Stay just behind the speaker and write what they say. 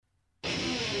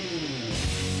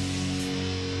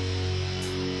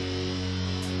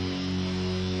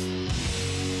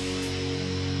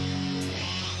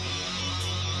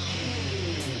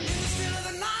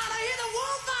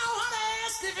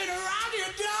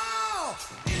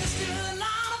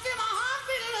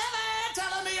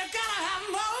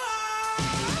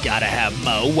Gotta have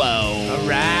Mo. All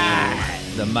right.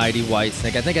 The mighty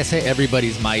Whitesnake. I think I say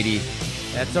everybody's mighty.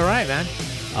 That's all right, man.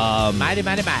 Mighty.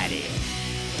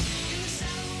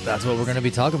 That's what we're going to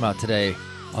be talking about today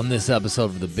on this episode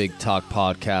of the Big Talk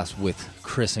Podcast with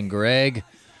Chris and Greg.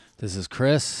 This is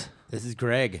Chris. This is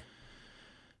Greg.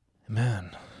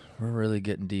 Man, we're really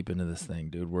getting deep into this thing,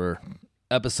 dude. We're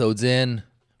episodes in.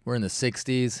 We're in the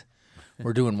 60s.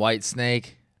 We're doing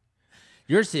Whitesnake.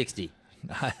 You're 60.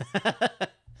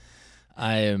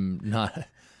 I am not.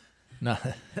 I thought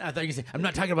you were going to say, I'm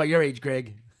not talking about your age,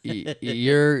 Greg.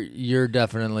 You're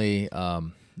definitely,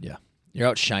 yeah. You're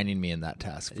outshining me in that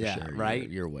task for sure. Right?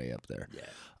 You're way up there. Yeah.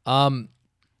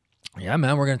 Yeah,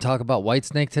 man, we're going to talk about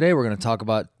Whitesnake today. We're going to talk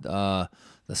about the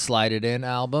Slide It In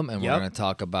album, and we're going to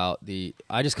talk about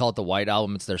I just call it the White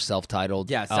Album. It's their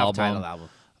self-titled album. Self-titled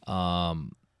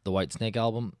album. The Whitesnake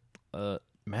album.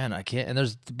 Man, I can't, and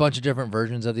there's a bunch of different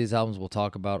versions of these albums. We'll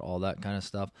talk about all that kind of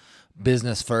stuff.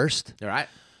 Business first. All right.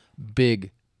 Big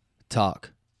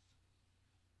Talk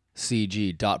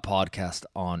CG.podcast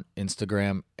on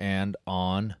Instagram and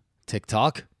on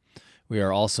TikTok. We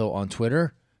are also on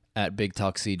Twitter at Big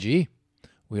Talk CG.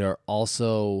 We are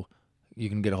also, you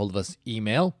can get a hold of us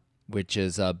email, which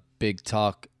is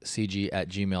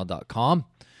bigtalkcg@gmail.com.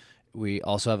 We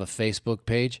also have a Facebook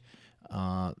page.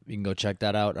 You can go check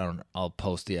that out. I'll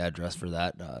post the address for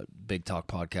that, Big Talk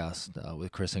Podcast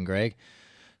with Chris and Greg.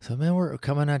 So, man, we're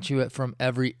coming at you from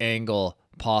every angle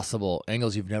possible.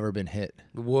 Angles you've never been hit.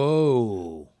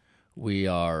 Whoa. We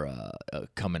are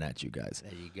coming at you guys.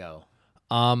 There you go.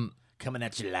 Coming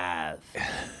at you live.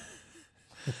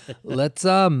 Let's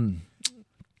man,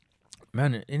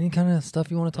 any kind of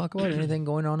stuff you want to talk about? Anything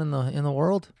going on in the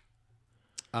world?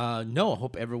 No, I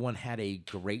hope everyone had a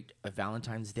great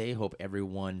Valentine's Day. Hope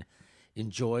everyone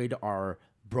enjoyed our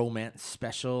bromance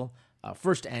special,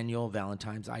 first annual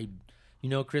Valentine's.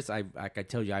 Chris, like I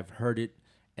tell you, I've heard it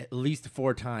at least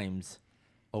 4 times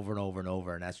over and over and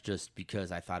over, and that's just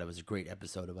because I thought it was a great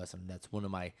episode of us, and that's one of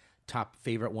my top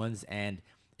favorite ones. And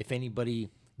if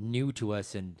anybody new to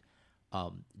us and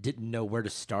didn't know where to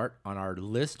start on our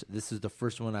list, this is the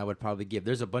first one I would probably give.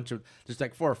 There's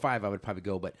like 4 or 5 I would probably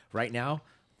go, but right now,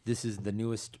 this is the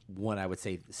newest one. I would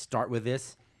say start with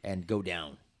this and go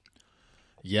down.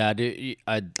 Yeah, dude,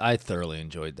 I thoroughly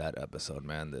enjoyed that episode,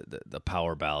 man. The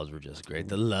power ballads were just great.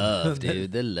 The love,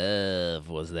 dude, the love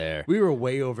was there. We were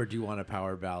way overdue on a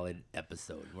power ballad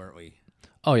episode, weren't we?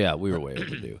 Oh yeah, we were way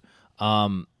overdue.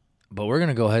 But we're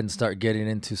gonna go ahead and start getting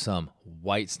into some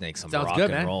Whitesnake, some Sounds rock good,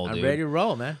 and man. roll, dude. I'm ready to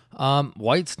roll, man.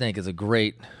 Whitesnake is a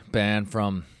great band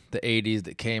from the '80s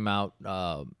that came out.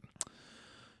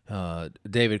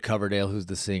 David Coverdale, who's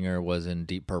the singer, was in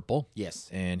Deep Purple. Yes.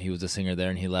 And he was the singer there,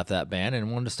 and he left that band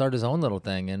and wanted to start his own little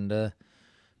thing. And,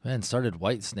 man, started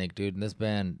Whitesnake, dude. And this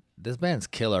band's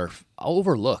killer.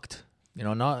 Overlooked.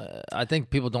 I think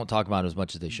people don't talk about it as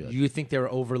much as they should. You think they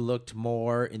were overlooked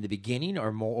more in the beginning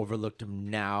or more overlooked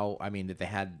now? I mean, that they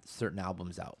had certain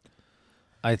albums out.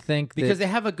 I think because they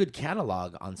have a good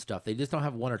catalog on stuff. They just don't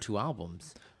have 1 or 2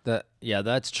 albums. Yeah,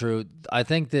 that's true. I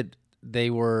think that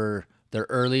their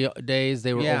early days,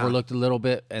 they were overlooked a little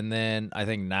bit, and then I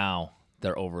think now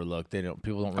they're overlooked.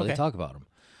 People don't really talk about them.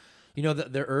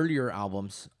 Their earlier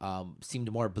albums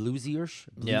seemed more bluesy-ish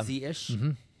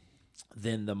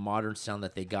than the modern sound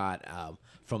that they got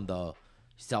from the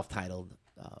self-titled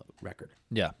record.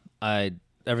 Yeah,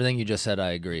 everything you just said,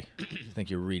 I agree. I think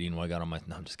you're reading what I got on my.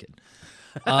 No, I'm just kidding.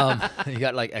 You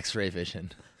got like X-ray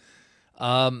vision.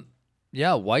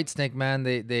 Yeah, Whitesnake, man,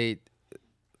 they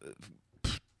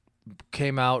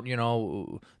came out,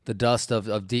 the dust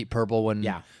of Deep Purple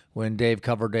when Dave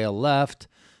Coverdale left.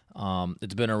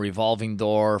 It's been a revolving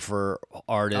door for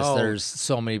artists. There's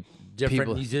so many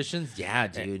different musicians. Yeah,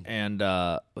 dude. And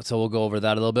so we'll go over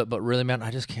that a little bit. But really, man,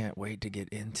 I just can't wait to get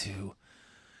into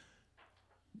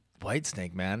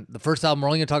Whitesnake, man. The first album, we're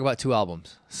only going to talk about 2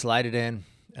 albums, Slide It In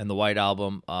and the White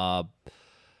Album. I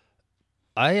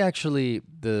actually,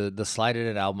 the Slide It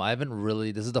In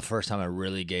album, this is the first time I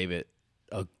really gave it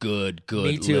a good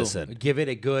Me too. listen. Give it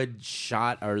a good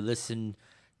shot or listen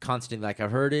constantly. Like I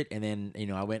heard it, and then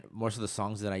I went most of the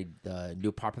songs that I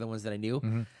knew, popular ones that I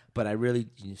knew, but I really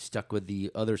stuck with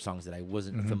the other songs that I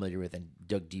wasn't familiar with and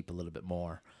dug deep a little bit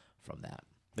more from that.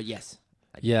 But yes,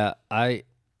 I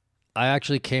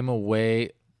actually came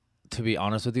away, to be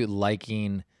honest with you,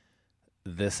 liking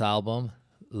this album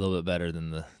a little bit better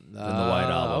than the White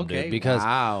Album, dude, because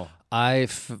I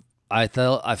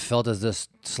felt as this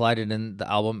Slide It In,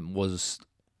 the album was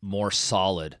more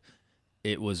solid.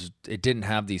 It didn't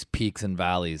have these peaks and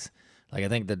valleys. Like I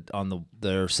think that on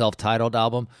their self-titled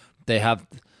album, they have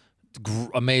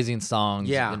amazing songs.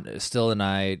 Yeah. Still the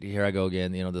Night, Here I Go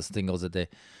Again, the singles that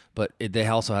they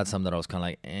also had some that I was kind of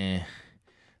like, eh.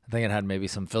 I think it had maybe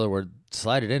some filler where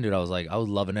Slide It In, dude. I was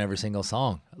loving every single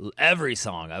song. Every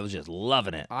song. I was just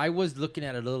loving it. I was looking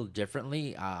at it a little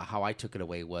differently. How I took it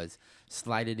away was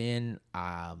Slide It In.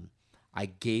 I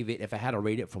gave it, if I had to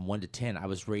rate it from 1 to 10, I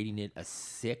was rating it a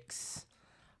 6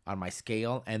 on my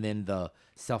scale. And then the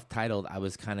self-titled, I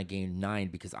was kind of giving 9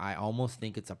 because I almost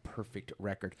think it's a perfect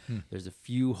record. There's a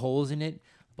few holes in it,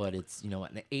 but it's,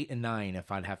 an 8 and 9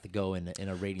 if I'd have to go in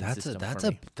a rating system.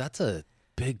 That's a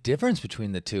big difference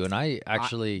between the two, and I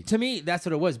actually to me that's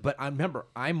what it was. But I remember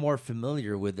I'm more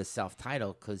familiar with the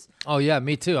self-titled because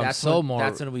me too. That's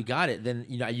when we got it. Then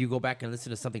you go back and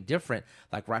listen to something different,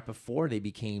 like right before they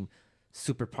became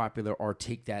super popular or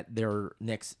take their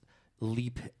next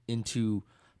leap into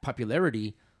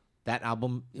popularity. That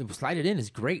album, Slide It In,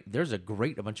 is great. There's a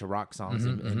bunch of rock songs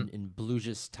and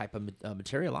bluesish type of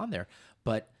material on there.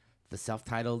 But the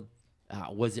self-titled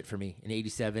was it for me in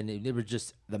 '87. It was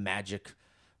just the magic.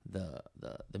 The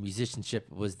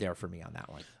musicianship was there for me on that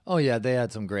one. Oh yeah, they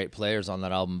had some great players on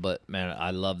that album, but man, I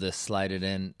love this Slide It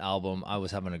In album. I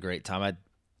was having a great time.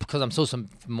 Because I'm so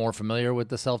more familiar with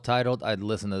the self-titled, I'd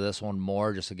listen to this one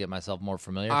more just to get myself more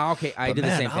familiar. Okay, I did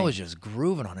the same thing. I was just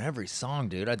grooving on every song,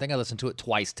 dude. I think I listened to it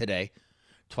twice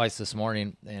this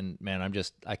morning, and man,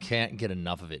 I can't get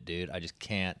enough of it, dude. I just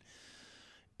can't.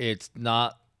 It's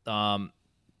not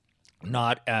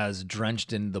as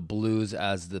drenched in the blues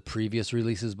as the previous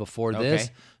releases before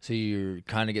this. So you're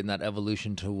kind of getting that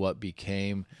evolution to what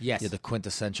became the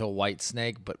quintessential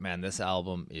Whitesnake. But man, this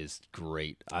album is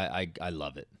great. I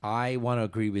love it. I want to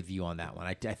agree with you on that one.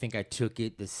 I think I took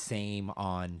it the same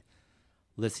on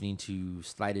listening to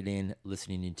Slide It In,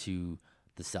 listening into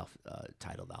the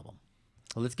self-titled album.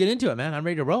 Well, let's get into it, man. I'm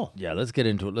ready to roll. Yeah, let's get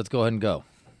into it. Let's go ahead and go.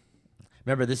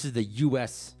 Remember, this is the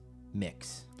U.S.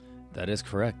 mix. That is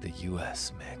correct, the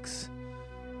U.S. mix.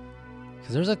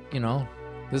 Because there's this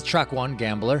is track 1,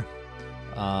 Gambler.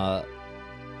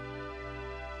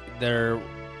 There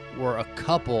were a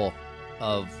couple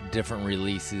of different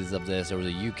releases of this. There was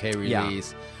a UK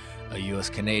release, a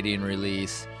U.S.-Canadian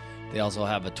release. They also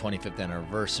have a 25th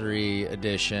anniversary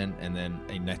edition, and then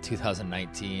a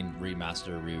 2019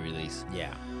 remaster re-release.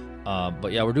 Yeah.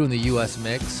 But yeah, we're doing the U.S.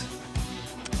 mix.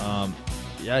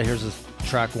 Here's this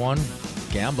track 1.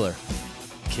 Gambler.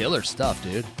 Killer stuff,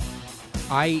 dude.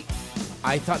 I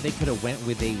thought they could have went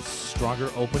with a stronger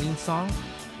opening song,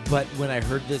 but when I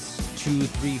heard this 2,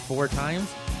 3, 4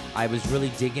 times, I was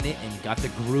really digging it and got the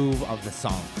groove of the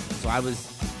song. So I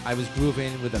was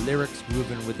grooving with the lyrics,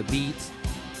 grooving with the beats,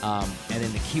 and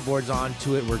then the keyboards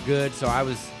onto it were good. So I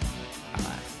was,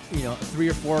 3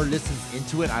 or 4 listens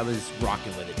into it, I was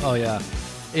rocking with it. Oh yeah,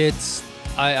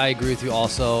 I agree with you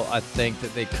also. I think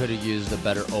that they could have used a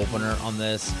better opener on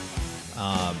this.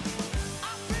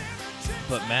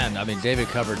 But man, I mean, David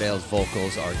Coverdale's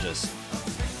vocals are just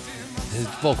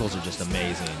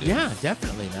amazing, dude. Yeah,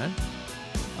 definitely, man.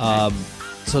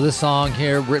 So this song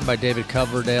here, written by David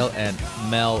Coverdale and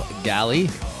Mel Galley.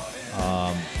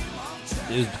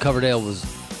 Coverdale was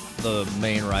the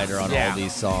main writer on all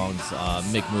these songs.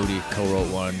 Mick Moody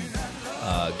co-wrote one.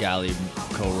 Galley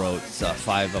co-wrote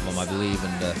 5 of them, I believe,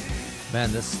 and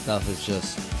man, this stuff is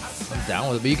just, I'm down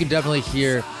with it. But you can definitely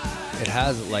hear it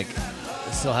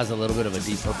still has a little bit of a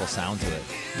Deep Purple sound to it.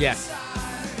 Yes,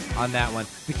 on that one,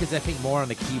 because I think more on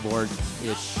the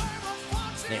keyboard-ish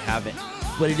they have it,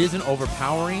 but it isn't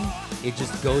overpowering. It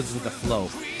just goes with the flow.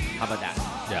 How about that?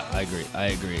 Yeah, I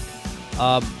agree.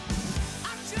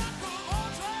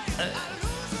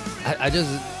 I just,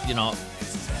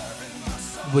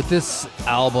 with this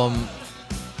album,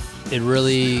 it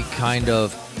really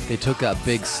they took that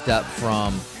big step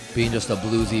from being just a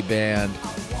bluesy band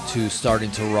to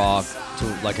starting to rock, to,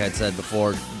 like I had said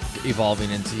before,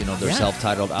 evolving into, their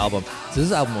self-titled album. So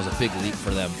this album was a big leap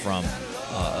for them from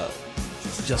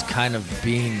just kind of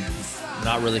being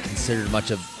not really considered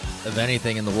much of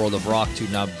anything in the world of rock to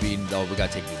now being, we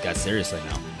got to take these guys seriously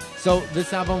now. So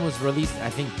this album was released, I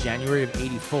think, January of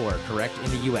 '84, correct,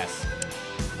 in the U.S.?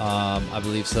 I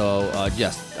believe so.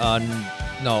 Yes.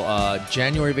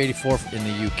 January of '84 in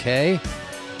the UK,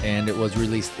 and it was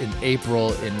released in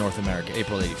April in North America.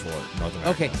 April '84, North America.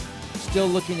 Okay. Still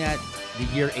looking at the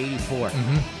year '84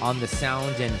 on the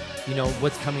sound, and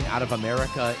what's coming out of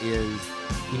America is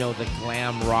the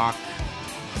glam rock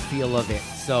feel of it.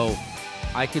 So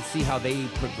I could see how they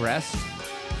progressed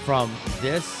from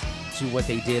this to what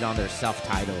they did on their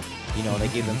self-titled. They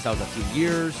gave themselves a few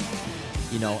years,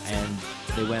 and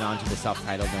they went on to the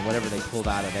self-titled, and whatever they pulled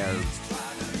out of their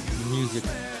music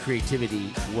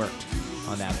creativity worked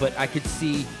on that. But I could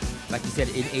see like you said,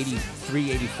 in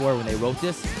 83, 84, when they wrote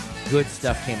this, good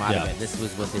stuff came out of it. This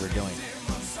was what they were doing.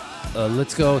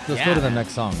 Let's go to the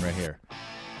next song right here.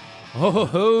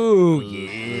 Oh,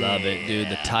 yeah. Love it, dude.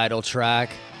 The title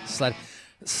track.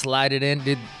 Slide it in,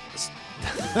 dude.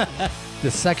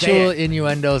 The sexual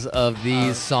innuendos of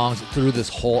these songs through this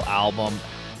whole album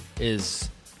is...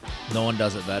 No one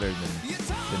does it better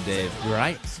than Dave. You're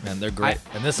right. Man, they're great.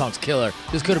 And this song's killer.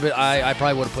 This could have been... I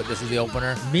probably would have put this as the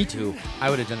opener. Me too. I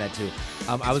would have done that too.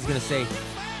 I was going to say,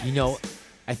 you know,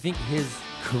 I think his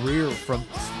career from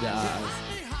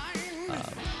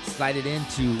Slide It In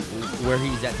to where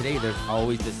he's at today, there's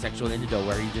always this sexual innuendo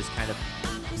where he just kind of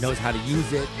knows how to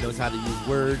use it, knows how to use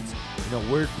words, you know,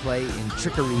 wordplay and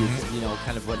trickery is, you know,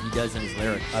 kind of what he does in his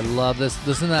lyrics. I love this.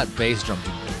 Listen to that bass drum.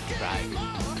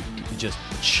 It just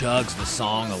chugs the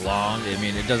song along. I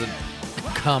mean, it doesn't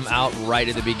come out right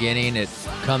at the beginning. It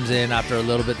comes in after a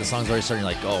little bit. The song's already starting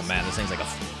like, oh man, this thing's like a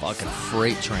fucking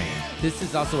freight train. This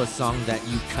is also a song that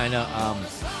you kind of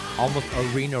almost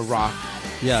arena rock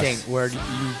thing where you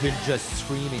can just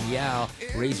scream and yell,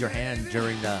 raise your hand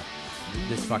during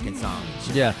this fucking song.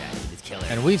 Yeah. It's killer.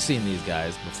 And we've seen these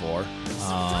guys before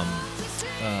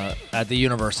at the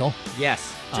Universal.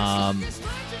 Yes.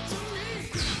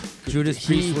 Judas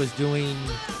Priest was doing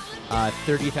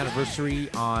 30th anniversary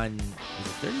on, was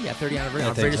it 30? Yeah, 30th anniversary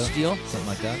on British Steel. Something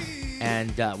like that.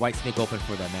 And Whitesnake opened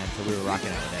for them, man. So we were rocking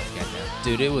out with that sketch.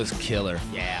 Dude, it was killer.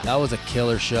 Yeah. That was a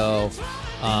killer show.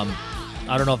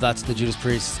 I don't know if that's the Judas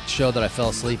Priest show that I fell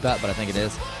asleep at, but I think it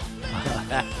is.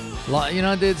 You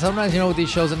know, dude, sometimes, you know, with these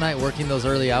shows at night, working those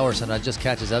early hours, and it just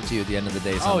catches up to you at the end of the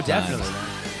day sometimes. Oh, definitely,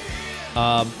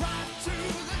 man.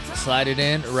 Slide it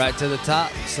in, right to the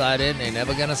top. Slide in, ain't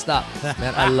never gonna stop.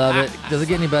 Man, I love it. Does it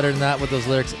get any better than that with those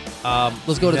lyrics?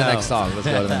 Let's go to the next song. Let's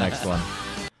go to the next one.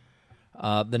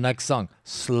 The next song,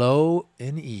 Slow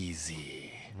and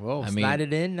Easy. Whoa, slide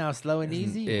it in, now slow and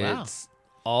easy? Wow. It's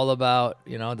all about,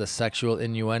 you know, the sexual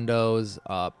innuendos.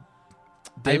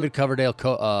 David Coverdale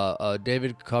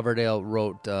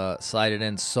wrote Slide It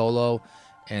In solo,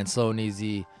 and Slow and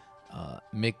Easy,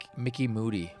 Mickey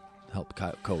Moody helped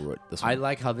co-wrote this one. I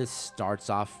like how this starts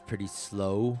off pretty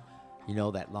slow, you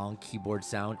know, that long keyboard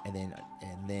sound, and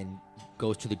then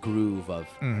goes to the groove of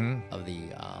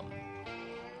the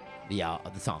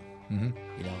song. Mm-hmm.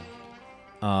 You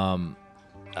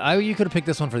know, you could have picked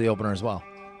this one for the opener as well,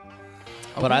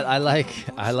 but I like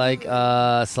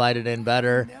Slide It In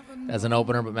better as an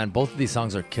opener. But man, both of these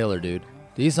songs are killer, dude.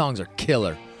 These songs are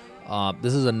killer.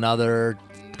 This is another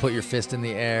put your fist in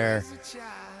the air.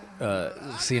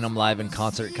 Seeing them live in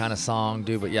concert kind of song,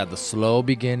 dude. But yeah, the slow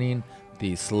beginning,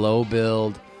 the slow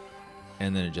build,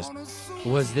 and then it just...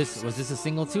 Was this a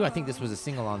single too? I think this was a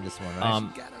single on this one, right?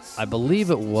 I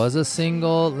believe it was a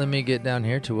single. Let me get down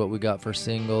here to what we got for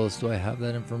singles. Do I have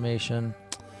that information?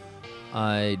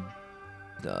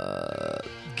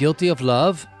 Guilty of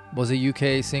Love was a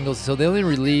UK single. So they only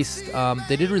released...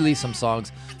 they did release some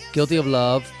songs. Guilty of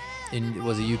Love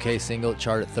was a UK single. It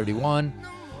charted at 31.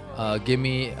 Give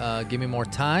me More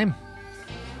Time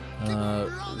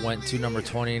went to number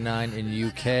 29 in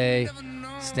UK.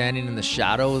 Standing in the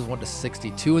Shadows went to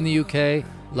 62 in the UK.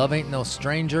 Love Ain't No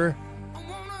Stranger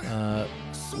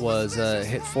was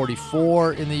hit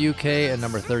 44 in the UK and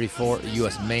number 34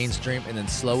 US mainstream. And then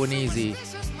Slow and Easy,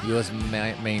 US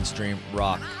mainstream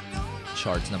rock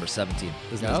charts number 17.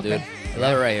 Listen to this, dude. I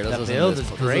love it right here. Let's listen to this.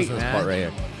 Great, man. This part right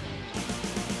here.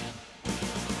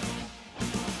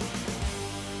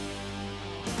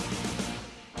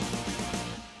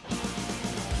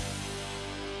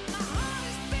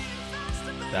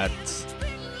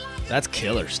 That's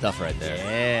killer stuff right there.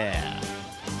 Yeah.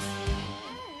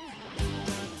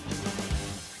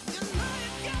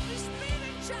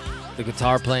 The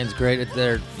guitar playing's great.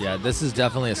 Yeah, this is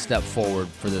definitely a step forward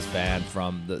for this band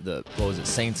from the what was it,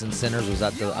 Saints and Sinners? Was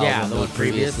that the album that was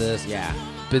previous to this? Yeah.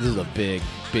 This is a big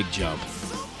jump.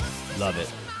 Love it.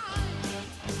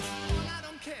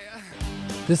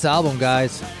 This album,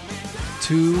 guys,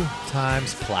 2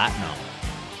 times platinum.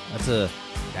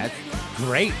 That's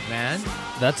great, man.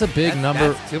 That's a big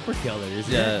number. That's super killer,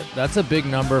 isn't it? Yeah, that's a big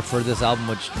number for this album,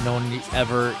 which no one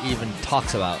ever even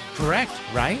talks about. Correct,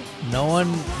 right? No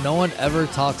one ever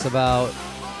talks about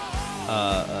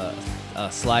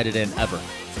Slide It In ever.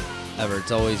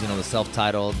 It's always, you know, the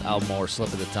self-titled album or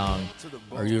Slip of the Tongue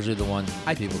are usually the ones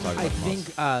people talk about. I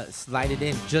think Slide It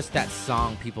In, just that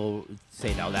song, people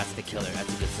say, no, that's the killer.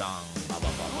 That's a good song, blah,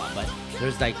 blah, blah, blah. But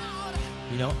there's like,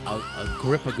 you know, a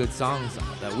grip of good songs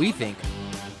that we think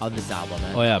on this album,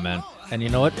 man. Oh, yeah, man. And you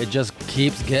know what? It just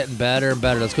keeps getting better and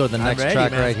better. Let's go to the next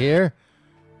track right here.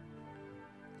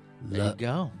 There you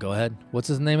go. Go ahead. What's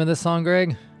the name of this song,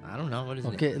 Greg? I don't know. What is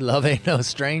it? Okay, Love Ain't No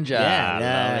Stranger. Yeah,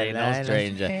 Love Ain't No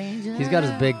Stranger. He's got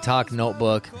his big talk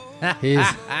notebook. He's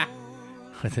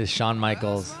with his Shawn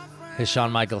Michaels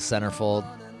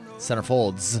centerfolds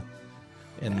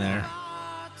in there.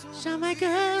 Shawn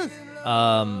Michaels.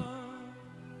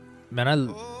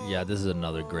 Man, this is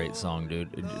another great song, dude.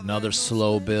 Another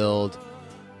slow build.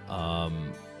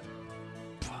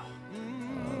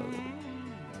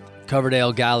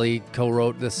 Coverdale Galley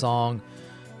co-wrote this song.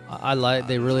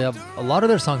 They really have a lot of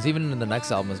their songs, even in the next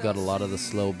album, has got a lot of the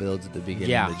slow builds at the beginning.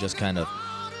 Yeah. They just kind of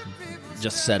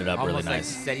set it up almost really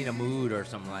nice. Like setting a mood or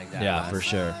something like that. Yeah, for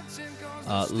sure.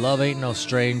 Love Ain't No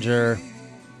Stranger.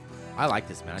 I like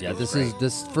this, man. This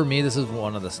is for me. This is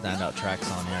one of the standout tracks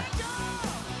on here.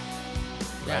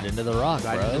 Yeah. Right into the rock,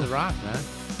 right bro. into the rock, man.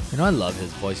 You know, I love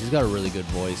his voice. He's got a really good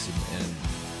voice, and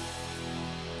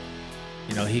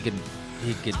you know, he can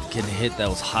hit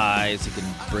those highs. He can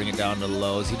bring it down to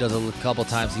lows. He does a couple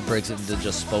times. He breaks it into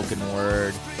just spoken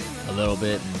word a little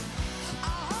bit, and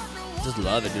just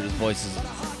love it, dude. His voice is.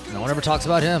 No one ever talks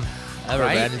about him ever,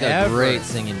 right? man. He's got a great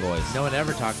singing voice. No one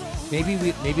ever talks. Maybe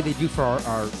they do for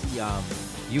our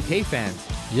UK fans.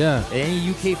 Yeah. Any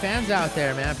UK fans out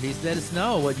there, man, please let us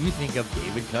know what you think of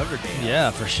David Coverdale.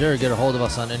 Yeah, for sure. Get a hold of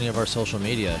us on any of our social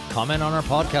media. Comment on our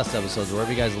podcast episodes,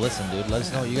 wherever you guys listen, dude. Let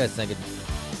us know what you guys think of,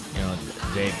 you know,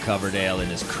 Dave Coverdale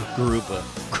and his group of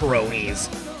cronies,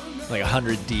 like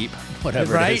 100 deep,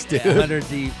 whatever it is, dude. 100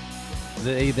 deep.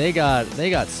 They got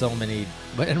so many,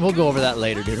 and we'll go over that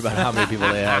later, dude, about how many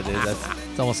people they have, dude.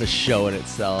 It's almost a show in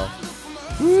itself.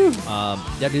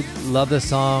 Yeah, dude, love this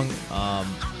song.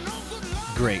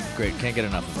 Great. Can't get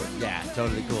enough of it. Yeah,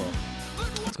 totally cool.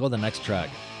 Let's go to the next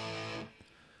track.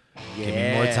 Yeah. Give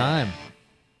me more time.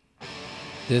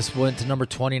 This went to number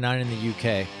 29 in the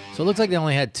UK. So it looks like they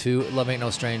only had two. Love Ain't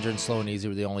No Stranger and Slow and Easy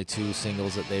were the only two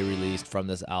singles that they released from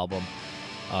this album.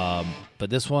 But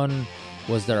this one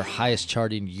was their highest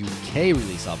charting UK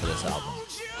release off of this album.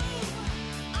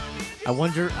 I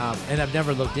wonder, and I've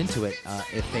never looked into it,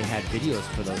 if they had videos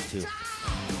for those two.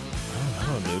 I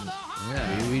don't know, dude.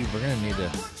 Yeah, we're gonna need to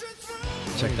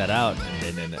check that out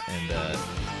and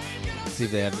see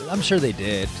if they have. I'm sure they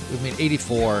did. I mean,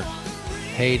 '84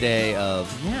 heyday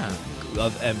of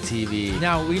MTV.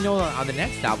 Now we know on the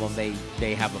next album they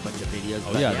have a bunch of videos.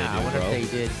 Oh yeah, they do, I wonder if they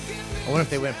did. I wonder if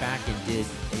they went back and did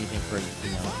anything for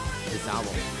this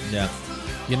album. Yeah,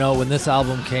 you know, when this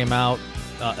album came out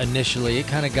initially, it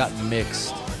kind of got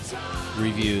mixed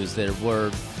reviews. There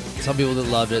were some people that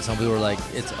loved it. Some people were like,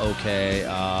 it's okay.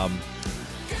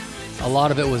 A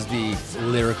lot of it was the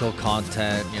lyrical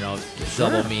content, you know,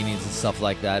 double meanings and stuff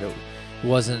like that. It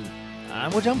wasn't,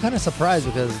 which I'm kind of surprised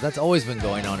because that's always been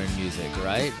going on in music,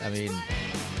 right? I mean,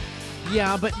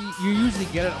 yeah, but you usually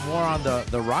get it more on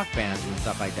the rock bands and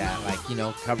stuff like that. Like, you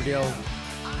know, Coverdale,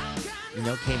 you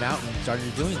know, came out and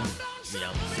started doing, you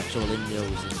know, sexual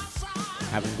innuendos and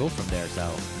having to go from there.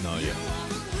 So no, yeah.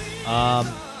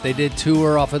 They did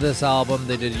tour off of this album.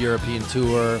 They did a European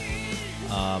tour,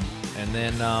 and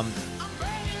then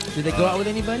did they go out with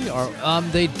anybody? Or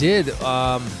they did.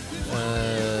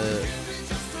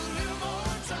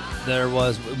 There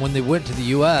was when they went to the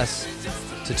U.S.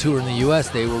 to tour in the U.S.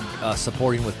 They were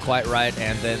supporting with Quiet Riot,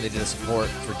 and then they did a support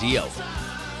for Dio.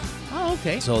 Oh,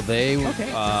 okay. So they,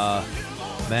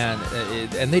 man,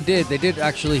 and they did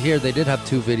actually here. They did have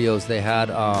two videos. They had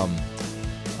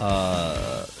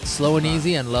Slow and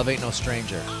Easy and Love Ain't No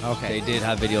Stranger. Okay. They did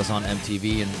have videos on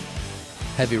MTV and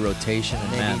heavy rotation.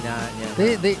 And maybe man, not.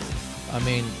 Yeah. They, I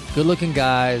mean, good-looking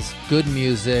guys, good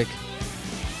music,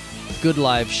 good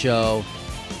live show,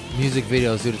 music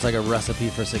videos, dude. It's like a recipe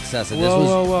for success. And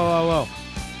whoa.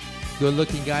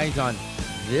 Good-looking guys on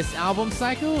this album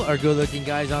cycle, or good-looking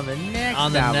guys on the next?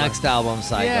 On the album? Next album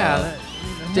cycle. Yeah.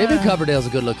 David Coverdale's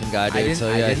a good-looking guy, dude. He's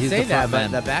say the front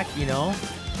man. But the back, you know,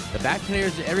 the back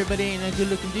players, everybody ain't a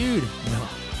good-looking dude. No.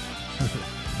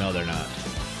 No, they're not.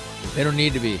 They don't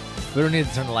need to be. We don't need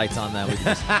to turn the lights on that. We can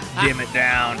just dim it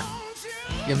down.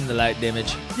 Give them the light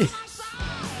dimmage.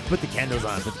 Put the candles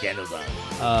on.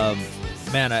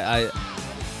 Man, I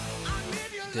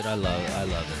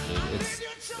love it, dude.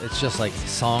 It's just like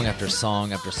song after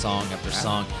song after song after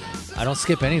song. I don't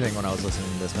skip anything when I was listening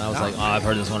to this, man. I was like, oh, I've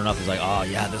heard this one enough. I was like, oh,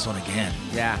 yeah, this one again.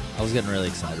 Yeah. I was getting really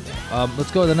excited about it.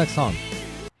 Let's go to the next song.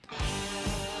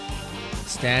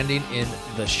 Standing in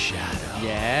the Shadow.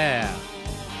 Yeah.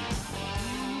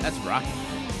 That's rocking.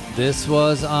 This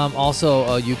was also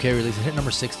a UK release. It hit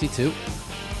number 62.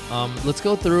 Let's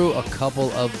go through a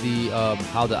couple of the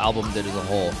how the album did as a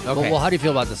whole. Okay. Well, how do you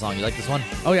feel about this song? You like this one?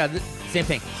 Oh yeah, same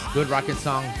thing. Good rocking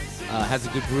song. Has a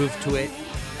good groove to it.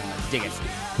 Dig it.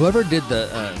 Whoever did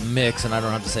the mix, and I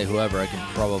don't have to say whoever, I can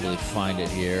probably find it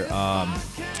here.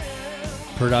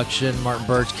 Production, Martin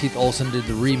Birch, Keith Olsen did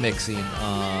the remixing,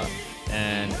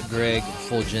 and Greg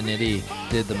Fulginiti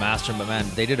did the mastering. But man,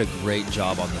 they did a great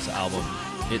job on this album.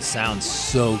 It sounds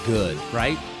so good,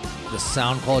 right? The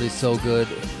sound quality is so good.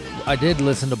 I did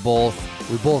listen to both.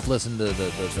 We both listened to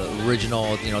the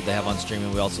original, you know, they have on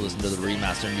streaming. We also listened to the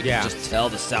remaster, and you can just tell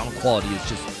the sound quality is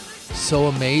just so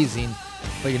amazing.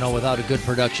 But, you know, without a good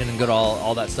production and good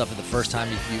all that stuff, the first time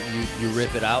you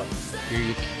rip it out,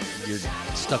 you're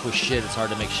stuck with shit. It's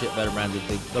hard to make shit better, man.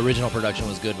 The original production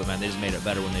was good, but, man, they just made it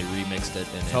better when they remixed it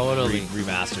and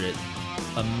remastered it.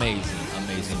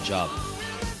 Amazing job.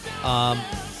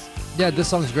 Yeah, this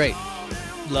song's great.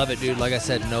 Love it, dude. Like I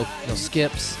said, no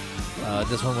skips.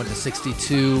 This one went to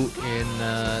 62 in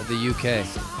the UK.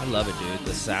 I love it, dude.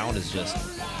 The sound is just...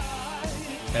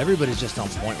 Everybody's just on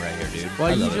point right here, dude. Well,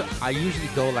 I usually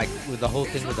go like with the whole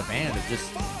thing with the band. It's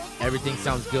just everything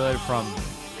sounds good from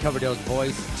Coverdale's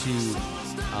voice to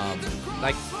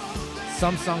like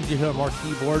some songs you hear more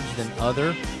keyboards than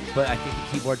other, but I think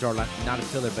the keyboards are like not a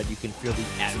filler, but you can feel the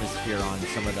atmosphere on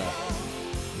some of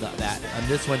that. On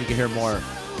this one, you can hear more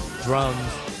drums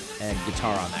and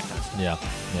guitar on that kind of stuff.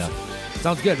 Yeah.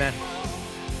 Sounds good, man.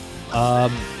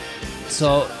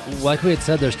 So, like we had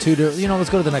said, there's two. Let's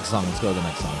go to the next song.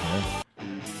 Here.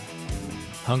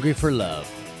 Hungry for Love.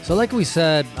 So, like we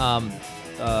said,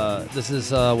 this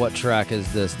is what track is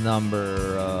this?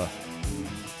 Number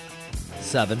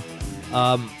 7.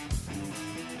 A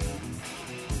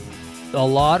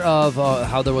lot of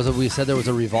how we said there was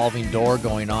a revolving door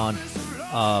going on.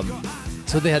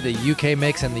 So they had the UK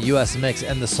mix and the US mix,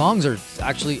 and the songs are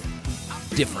actually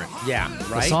different. Yeah,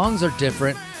 right. The songs are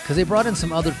different. Because they brought in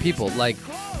some other people, like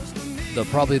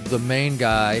probably the main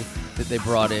guy that they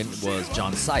brought in was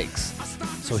John Sykes.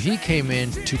 So he came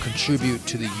in to contribute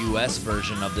to the U.S.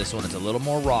 version of this one. It's a little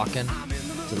more rockin',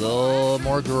 it's a little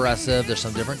more aggressive. There's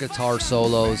some different guitar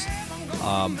solos,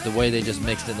 the way they just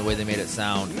mixed it, and the way they made it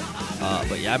sound.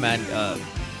 But yeah, man,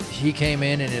 he came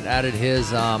in and it added his,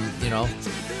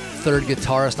 third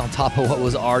guitarist on top of what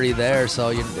was already there.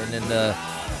 So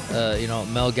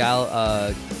Mel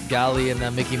Galley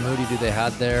and Mickey Moody, they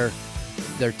had their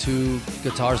two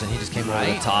guitars, and he just came over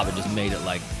the top and just made it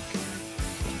like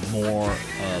more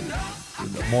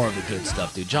of the good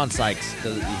stuff, dude. John Sykes,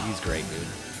 he's great, dude.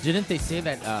 Didn't they say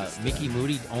that Mickey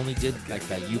Moody only did like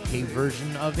the UK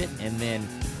version of it, and then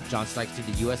John Sykes did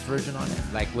the US version on it?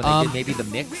 Like when they did maybe the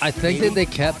mix? I think that they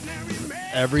kept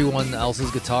everyone else's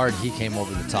guitar, and he came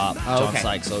over the top, John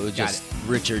Sykes. So it was just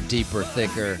richer, deeper,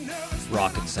 thicker,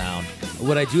 rockin' sound.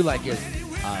 What I do like is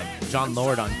John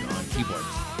Lord on keyboards.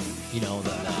 You know,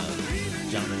 the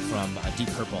gentleman from Deep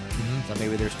Purple. Mm-hmm. So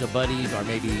maybe they're still buddies, or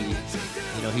maybe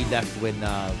he left when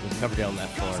Coverdale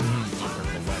left for Deep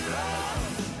Purple, whatever.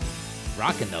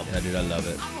 Rockin' though. Yeah, dude, I love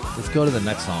it. Let's go to the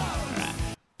next song.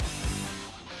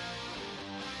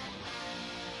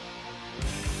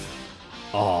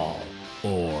 All right. All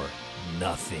or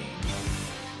Nothing.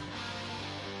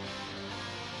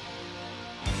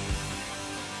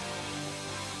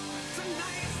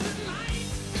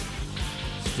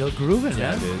 Still grooving,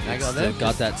 yeah, man. Dude.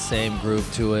 Got that same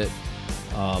groove to it.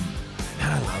 Man,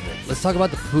 I love it. Let's talk about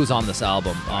who's on this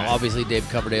album. Obviously, Dave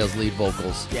Coverdale's lead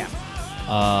vocals. Yeah.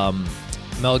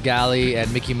 Mel Galley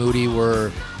and Mickey Moody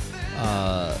were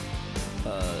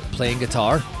playing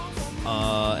guitar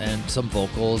and some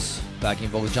vocals, backing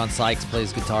vocals. John Sykes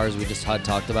plays guitar, as we just had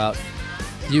talked about.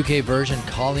 The UK version,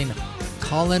 Colin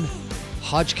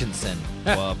Hodgkinson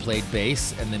played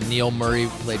bass, and then Neil Murray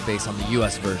played bass on the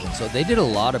U.S. version. So they did a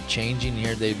lot of changing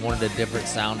here. They wanted a different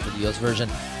sound for the U.S. version.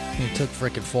 It took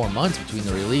freaking 4 months between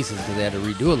the releases because they had to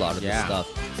redo a lot of this stuff.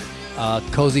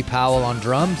 Cozy Powell on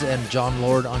drums and John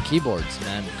Lord on keyboards.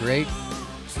 Man, great.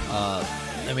 I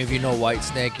mean, if you know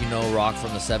Whitesnake, you know rock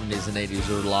from the 70s and 80s.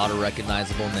 There are a lot of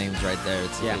recognizable names right there.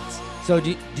 So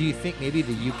do you think maybe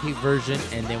the UK version,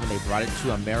 and then when they brought it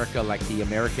to America, like the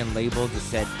American label just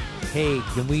said, hey,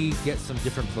 can we get some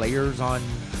different players on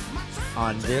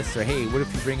this? Or, hey, what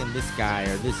if you bring in this guy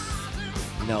or this,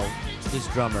 this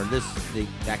drummer,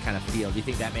 that kind of feel? Do you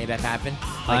think that made that happen?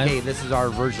 Like, hey, this is our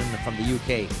version from the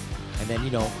UK. And then,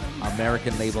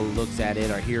 American label looks at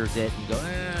it or hears it and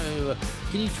go,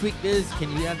 can you tweak this?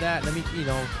 Can you add that? Let me,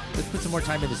 let's put some more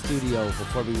time in the studio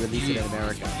before we release it in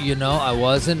America. I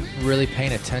wasn't really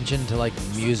paying attention to like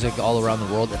music all around the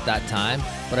world at that time,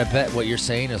 but I bet what you're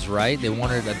saying is right. They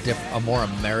wanted a more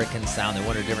American sound. They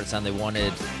wanted a different sound. They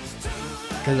wanted,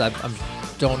 because I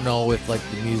don't know if like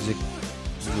the music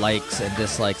likes and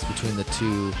dislikes between the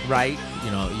two. Right.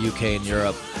 You know, UK and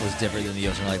Europe was different than the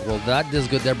US. And like, well, that is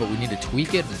good there, but we need to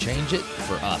tweak it and change it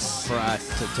for us.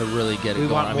 To really get it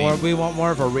going. We want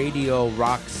more of a radio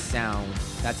rock sound.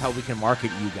 That's how we can market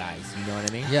you guys. You know what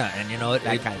I mean? Yeah, and you know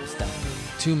that kind of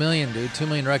stuff. 2 million, dude. 2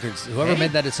 million records. Whoever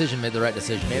made that decision made the right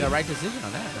decision. Made the right decision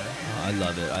on that, man. Oh, I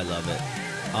love it. I love it.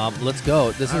 Let's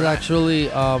go. This is actually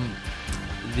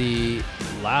the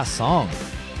last song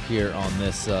here on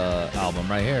this album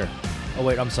right here. Oh,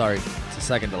 wait, I'm sorry. It's the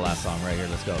second to last song right here.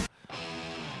 Let's go.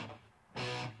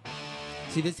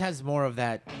 See, this has more of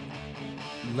that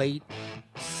late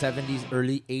 70s,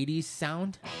 early 80s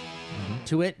sound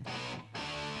to it.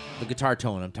 The guitar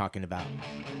tone I'm talking about.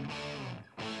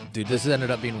 Dude, this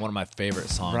ended up being one of my favorite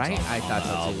songs. Right? I thought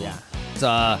so too, yeah.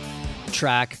 It's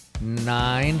track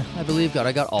 9, I believe. God,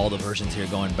 I got all the versions here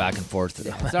going back and forth.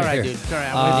 It's all right, dude. It's all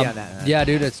right. I'm with you on that. Man. Yeah,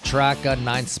 dude, it's track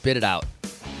 9, Spit It Out.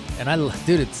 And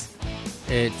dude,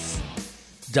 it's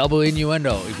double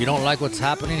innuendo. If you don't like what's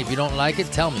happening, if you don't like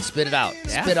it, tell me. Spit it out.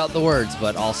 Yeah. Spit out the words,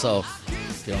 but also,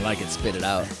 if you don't like it, spit it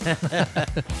out.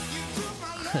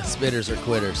 Spitters or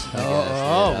quitters.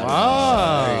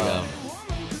 Wow. There you go.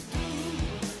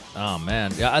 Oh,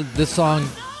 man. Yeah, this song,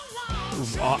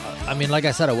 I mean, like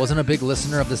I said, I wasn't a big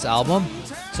listener of this album,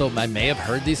 so I may have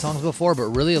heard these songs before, but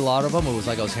really a lot of them, it was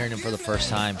like I was hearing them for the first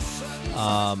time.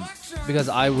 Because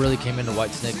I really came into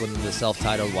Whitesnake when the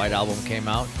self-titled White Album came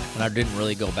out, and I didn't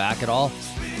really go back at all.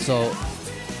 So,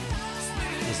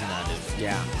 listen to that, dude.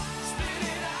 Yeah.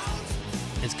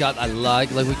 It's got, I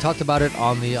like we talked about it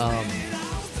on the,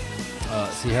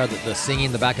 see here, the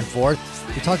singing, the back and forth.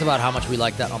 We talked about how much we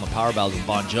like that on the Power Ballads, and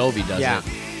Bon Jovi does it.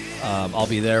 I'll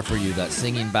Be There For You, that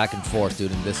singing back and forth,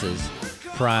 dude, and this is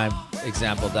prime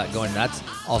example of that going. That's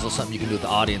also something you can do with the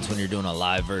audience when you're doing a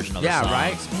live version of a song. Yeah,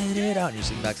 right? Spit it out, and you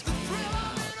sing back.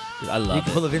 Dude, I love it.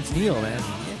 You pull a Vince Neil, man.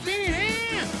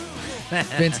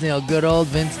 Vince Neil, good old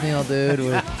Vince Neil, dude.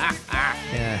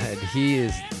 Yeah, he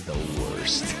is the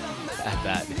worst at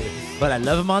that. But I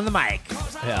love him on the mic.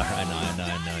 Yeah, I know.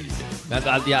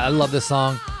 Yeah, I love this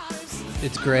song.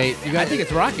 It's great. You guys, I think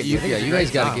it's rocking. You guys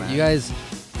gotta get. You guys,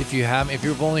 if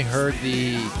you've only heard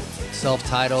the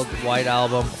self-titled White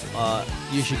Album,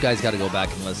 you guys got to go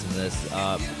back and listen to this.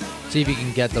 See if you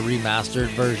can get the remastered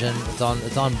version. It's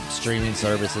on streaming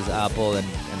services, Apple and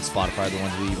Spotify, the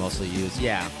ones we mostly use.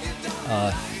 Yeah.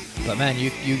 But man,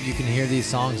 you can hear these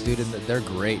songs, dude, and they're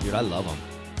great, dude. I love them.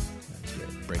 That's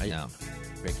great.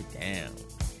 Break it down.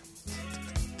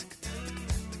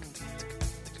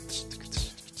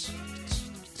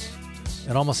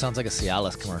 It almost sounds like a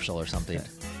Cialis commercial or something.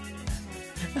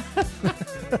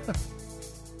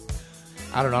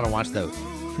 I don't know how to watch those.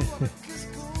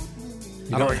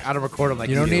 I don't record them like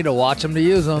you don't need to watch them to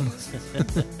use them.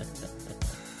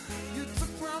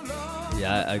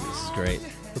 Yeah, this is great.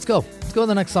 Let's go. Let's go to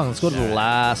the next song. Let's go to the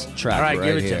last track. All right,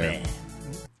 give it here. to me.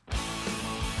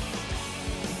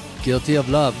 Guilty of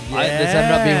Love. Yeah. This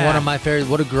ended up being one of my favorites.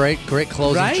 What a great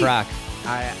closing track.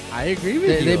 I agree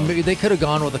with you. They could have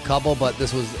gone with a couple, but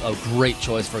this was a great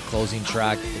choice for a closing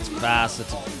track. It's fast.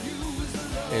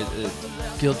 It's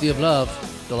Guilty of Love,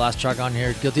 the last track on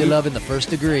here. Guilty of Love in the First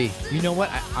Degree. You know what?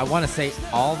 I want to say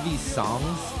all these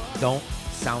songs don't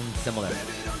sound similar.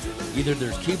 Either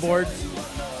there's keyboards,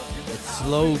 it's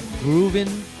slow grooving,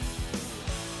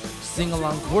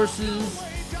 sing-along courses,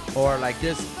 or like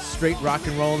this straight rock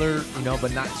and roller,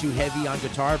 but not too heavy on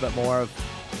guitar, but more of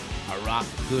a rock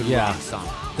song.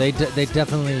 They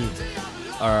definitely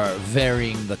are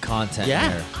varying the content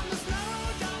here.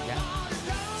 Yeah.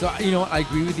 So I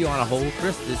agree with you on a whole,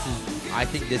 Chris. I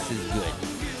think this is good.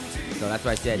 So that's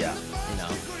what I said. Yeah.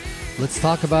 Let's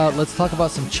talk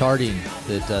about some charting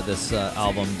that this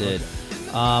album did.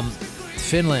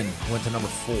 Finland went to number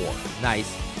 4.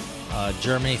 Nice.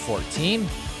 Germany 14.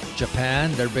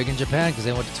 Japan, they're big in Japan because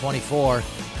they went to 24.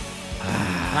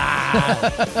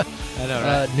 I know,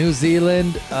 right? New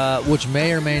Zealand, which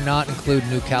may or may not include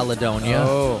New Caledonia.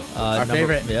 Our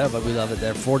favorite. Yeah, but we love it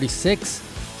there. 46.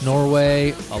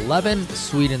 Norway 11.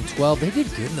 Sweden 12. They did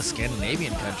good in the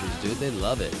Scandinavian countries, dude. They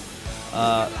love it.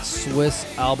 Swiss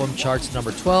album charts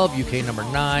number 12. UK number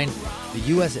 9. The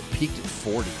US, it peaked at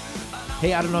 40.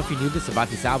 Hey, I don't know if you knew this about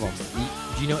this album.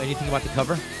 Do you know anything about the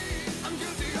cover?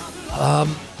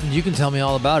 You can tell me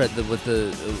all about it.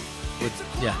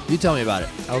 You tell me about it.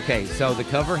 Okay, so the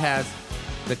cover has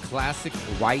the classic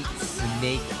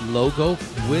Whitesnake logo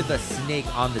with a snake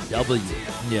on the W.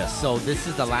 Yes. So this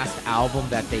is the last album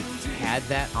that they had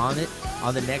that on it.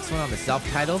 On the next one, on the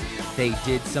self-titled, they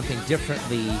did something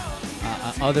differently,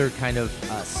 other kind of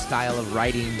style of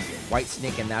writing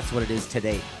Whitesnake, and that's what it is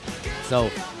today. So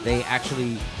they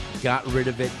actually got rid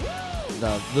of it.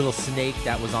 The little snake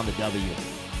that was on the W.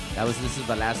 This is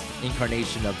the last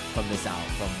incarnation from this album.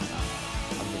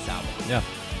 Yeah.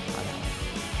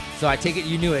 So I take it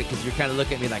you knew it because you're kind of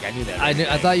looking at me like I knew that.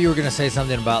 I thought you were gonna say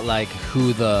something about like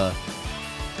who the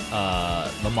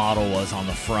model was on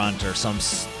the front or some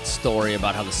story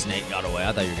about how the snake got away.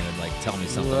 I thought you were gonna like tell me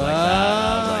something like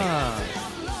that.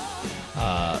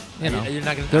 I was like, you're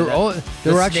not gonna.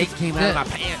 There were actually snake came out of my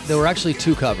pants. There were actually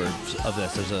two covers of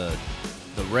this. There's the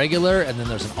regular and then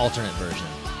there's an alternate version.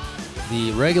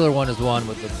 The regular one is the one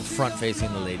with the front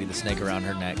facing the lady, the snake around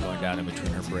her neck going down in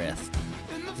between her breasts.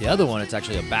 The other one, it's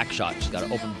actually a back shot. She's got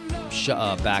an open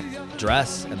back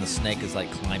dress, and the snake is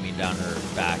like climbing down her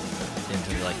back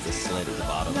into like the slit at the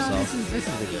bottom. No, so this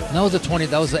is a good one.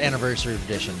 That was the anniversary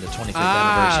edition, the 25th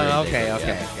anniversary. Okay.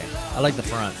 I like the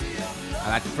front.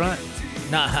 I like the front.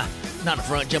 Not the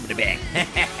front, jump in the back.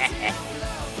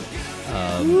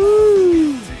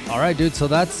 All right, dude. So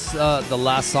that's the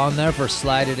last song there for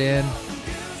Slide It In.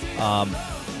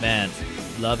 Man,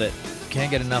 love it. Can't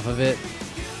get enough of it.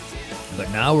 But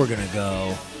now we're going to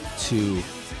go to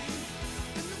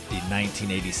the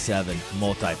 1987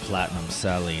 multi-platinum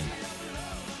selling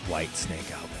Whitesnake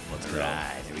album. Let's go.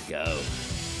 Right, here we go.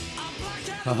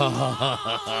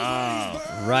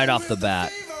 Right off the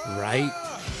bat. Right?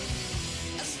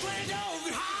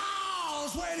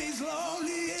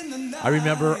 I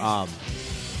remember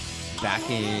back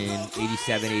in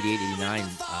 87, 88, 89,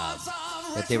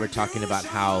 that they were talking about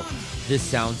how this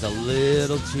sounds a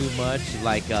little too much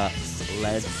like a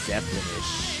Led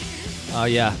Zeppelin-ish. Oh,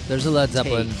 yeah. There's a Led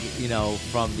Zeppelin. Take,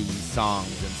 from these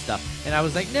songs and stuff. And I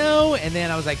was like, no. And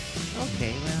then I was like,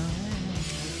 okay, well.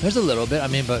 There's a little bit. I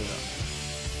mean, but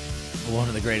one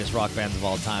of the greatest rock bands of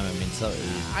all time. I mean, so.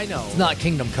 I know. It's not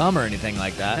Kingdom Come or anything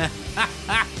like that.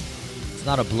 It's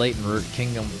not a blatant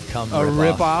Kingdom Come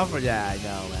rip-off. Yeah, I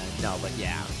know, man. No, but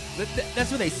yeah.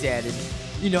 That's what they said. And,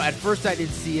 at first I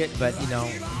didn't see it, but,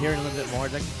 hearing a little bit more,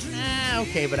 it's like,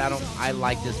 okay, but I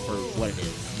like this for what it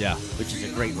is. Yeah. Which is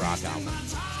a great rock album.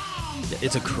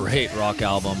 It's a great rock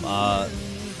album.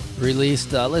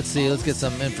 Released, let's get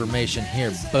some information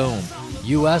here. Boom.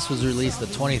 U.S. was released the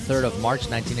 23rd of March,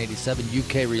 1987.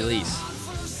 UK release,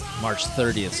 March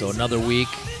 30th. So another week,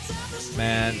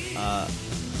 man.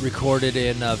 Recorded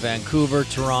in Vancouver,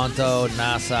 Toronto,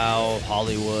 Nassau,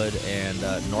 Hollywood, and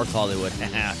North Hollywood.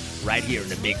 Right here in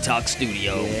the Big Talk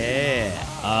studio.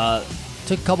 Yeah.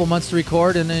 Took a couple months to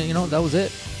record, and that was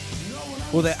it.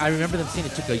 Well, I remember them saying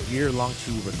it took a year long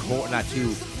to record, not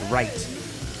to write.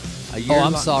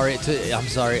 I'm sorry. I'm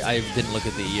sorry. I didn't look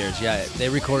at the years. Yeah, they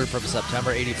recorded from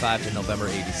September 85 to November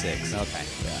 86. Okay.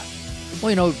 Yeah.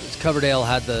 Well, Coverdale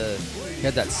had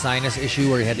that sinus issue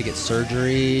where he had to get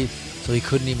surgery. So he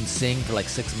couldn't even sing for like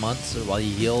 6 months while he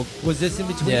healed. Was this in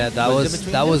between? Yeah, that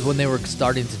was when they were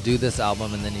starting to do this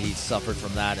album, and then he suffered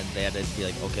from that, and they had to be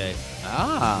like, okay,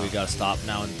 we gotta stop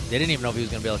now. And they didn't even know if he was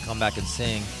gonna be able to come back and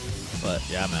sing. But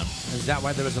yeah, man. Is that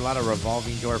why there was a lot of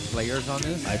revolving door players on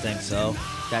this? I think so.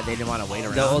 That they didn't want to wait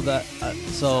around.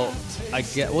 So I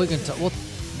get we'll get into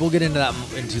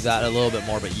that a little bit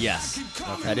more. But yes,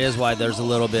 that is why there's a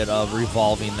little bit of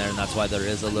revolving there, and that's why there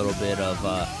is a little bit of.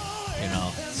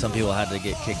 Some people had to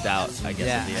get kicked out, I guess,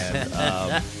 at the end.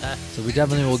 So we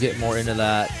definitely will get more into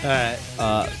that. All right.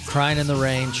 Crying in the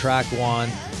Rain, track 1.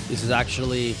 This is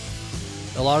actually,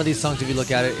 a lot of these songs, if you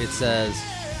look at it, it says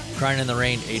Crying in the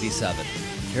Rain, 87.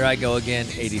 Here I Go Again,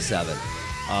 87.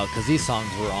 Because these songs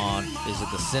were on, is it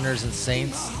the Sinners and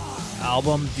Saints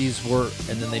album? These were,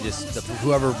 and then they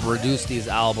whoever produced these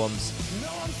albums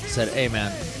said, hey,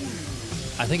 man,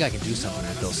 I think I can do something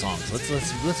with those songs. Let's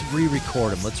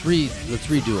re-record them. Let's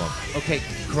redo them. Okay,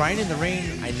 Crying in the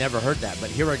Rain, I never heard that, but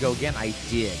Here I Go Again, I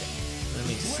did. Let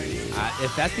me see.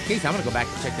 If that's the case, I'm gonna go back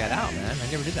and check that out, man. I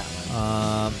never did that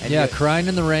one. Crying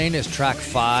in the Rain is track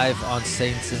 5 on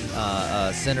Saints and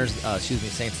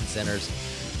Saints and Sinners,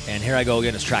 and Here I Go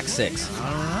Again is track 6. All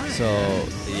right. So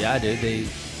yeah, dude, they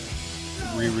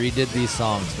redid these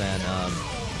songs, man.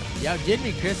 Yeah, did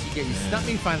me, Chris? You stumped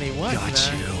me finally once.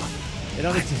 Got you.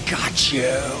 Got you.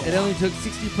 It only took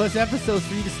 60 plus episodes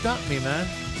for you to stump me, man.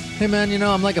 Hey, man,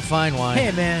 I'm like a fine wine.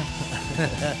 Hey, man.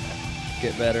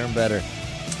 Get better and better.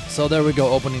 So there we go,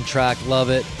 opening track. Love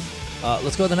it.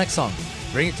 Let's go to the next song.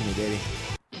 Bring it to me, baby.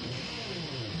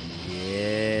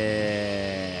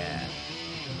 Yeah.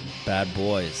 Bad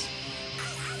Boys.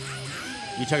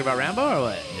 You talking about Rambo or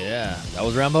what? Yeah, that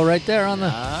was Rambo right there on the...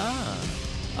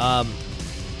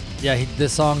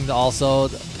 this song also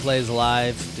plays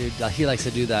live, dude. He likes to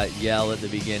do that yell at the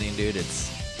beginning, dude. It's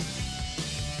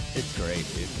great,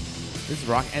 dude. This is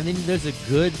rock, and then there's a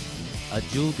good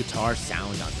dual guitar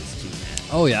sound on this too, man.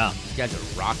 Oh yeah, these guys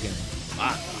are rocking a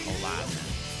whole lot.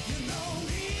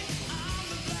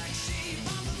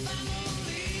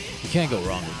 You can't go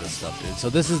wrong with this stuff, dude. So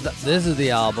this is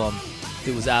the album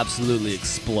that was absolutely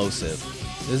explosive.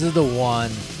 This is the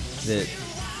one that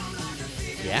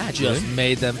just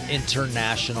made them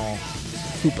international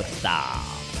superstar.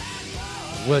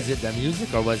 Was it the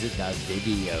music or was it the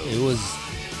video?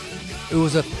 It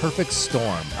was a perfect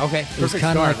storm. Okay, perfect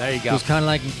storm. Like, there you go. It was kind of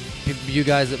like you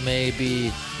guys that may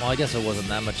be. Well, I guess it wasn't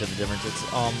that much of a difference. It's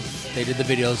they did the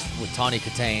videos with Tawny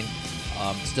Katane,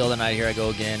 Still the Night, Here I Go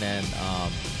Again, and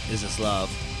Is This Love?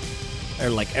 Or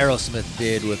like Aerosmith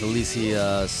did with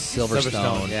Alicia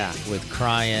Silverstone, with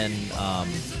Crying,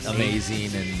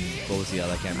 Amazing, and what was the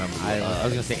other? I can't remember. I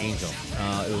was gonna say Angel.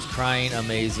 It was Crying,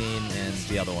 Amazing, and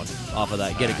the other one off of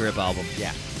that Get a Grip album.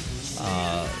 Yeah.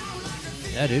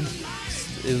 Yeah, dude.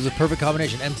 It was a perfect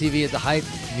combination. MTV at the height,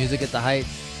 music at the height,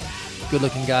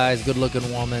 good-looking guys,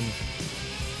 good-looking woman,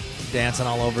 dancing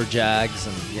all over Jags,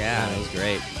 and it was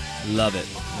great. Love it.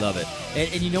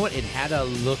 And you know what? It had a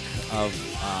look of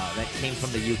that came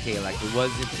from the UK. Like it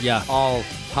wasn't all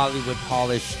Hollywood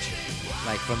polished,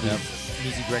 like from the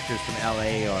music directors from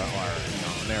LA or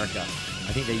America.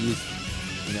 I think they used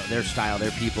their style,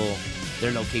 their people,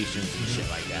 their locations and shit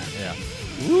like that. Yeah.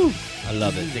 Woo! I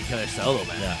love it. This is a killer solo,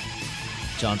 man. Yeah.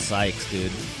 John Sykes,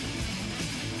 dude.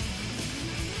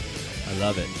 I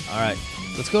love it. All right,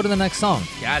 let's go to the next song.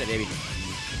 Got it, baby.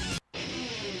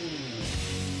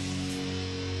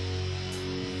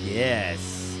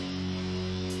 Yes.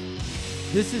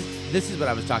 This is what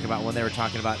I was talking about when they were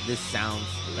talking about this sounds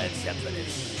Led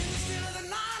Zeppelin-ish.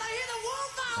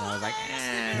 And I was like,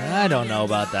 I don't know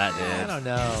about that, dude. I don't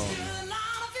know.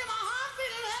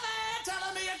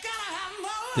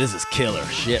 This is killer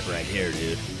shit right here,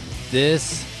 dude.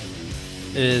 This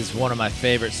is one of my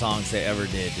favorite songs they ever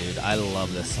did, dude. I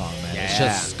love this song, man. Yeah. It's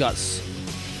just got,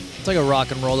 it's like a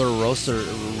rock and roller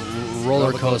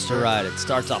coaster ride. It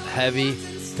starts off heavy,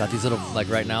 got these little, like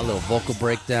right now, little vocal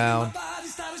breakdown,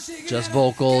 just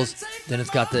vocals. Then it's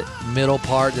got the middle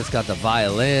part that's got the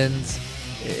violins.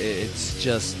 It's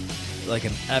just like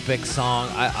an epic song.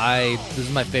 This is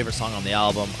my favorite song on the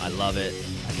album. I love it.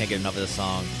 I can't get enough of this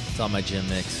song. It's on my gym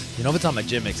mix. If it's on my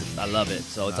gym mix, I love it.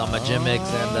 So it's on my gym mix,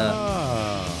 and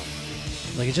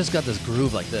like it just got this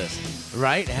groove like this.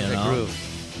 Right? It has a groove.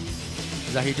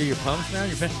 Is that how you do your pumps now?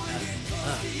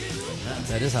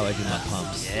 That is how I do my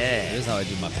pumps. Yeah. That is how I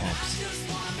do my pumps.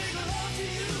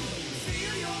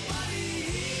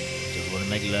 Just want to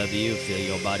make love to you, feel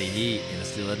your body heat in the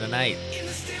still of the night.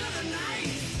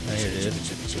 Right here, dude.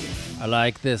 I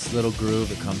like this little groove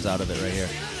that comes out of it right here.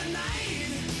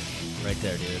 Right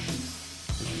there, dude.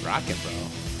 Rocket, bro.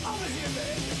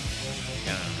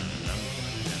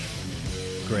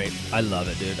 Great. I love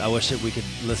it, dude. I wish that we could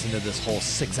listen to this whole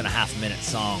 6.5 minute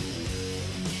song.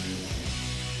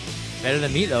 Better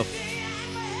than me, though.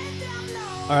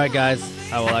 All right, guys.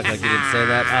 I will act like you didn't say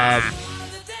that.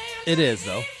 It is,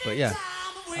 though. But yeah.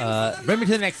 Bring me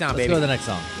to the next song, baby. Let's go to the next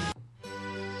song.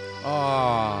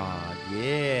 Oh,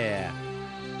 yeah.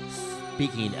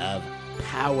 Speaking of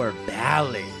power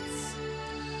ballads.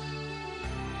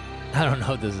 I don't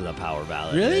know if this is a power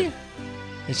ballad. Really? Dude.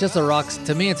 It's just a rock.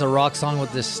 To me, it's a rock song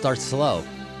with this starts slow.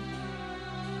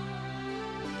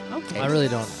 Okay. I really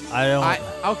don't.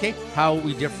 Okay. How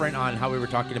we different on how we were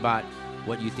talking about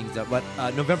what you think of. But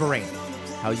November Rain.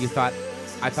 How you thought.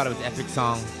 I thought it was an epic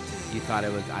song. You thought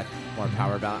it was more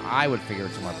power ballad. I would figure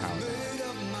it's more power ballad.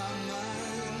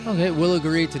 Okay. We'll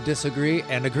agree to disagree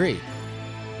and agree.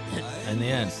 In the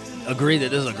end. Agree that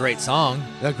this is a great song.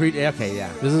 Agreed. Okay,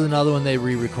 yeah. This is another one they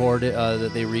re-recorded,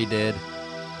 that they redid.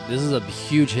 This is a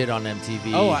huge hit on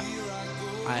MTV. Oh,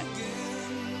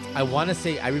 I want to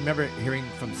say I remember hearing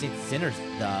from Saint Sinners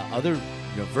the other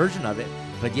version of it,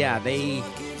 but yeah, the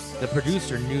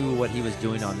producer knew what he was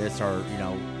doing on this, or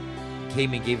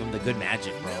came and gave him the good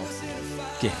magic, bro.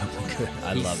 Gave him the good.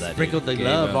 I love that. Sprinkled the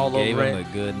love all over it. Gave him the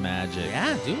good magic.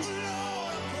 Yeah, dude.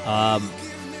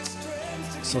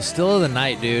 So Still of the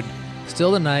Night, dude.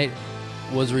 Still the Night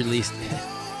was released.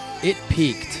 It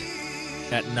peaked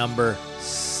at number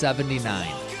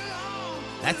 79.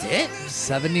 That's it?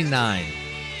 79.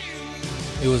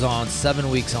 It was on 7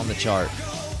 weeks on the chart.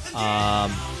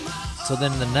 So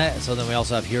then we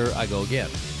also have Here I Go Again,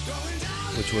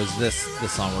 which was this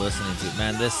song we're listening to.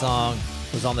 Man, this song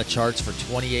was on the charts for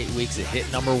 28 weeks. It hit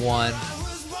number 1.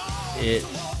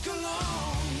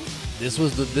 This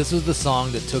was the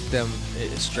song that took them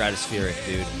stratospheric,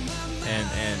 dude.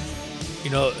 And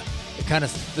it kind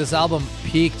of, this album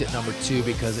peaked at number 2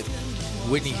 because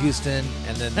Whitney Houston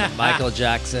and then the Michael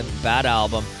Jackson Bad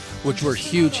Album which were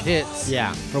huge hits.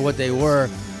 Yeah. For what they were,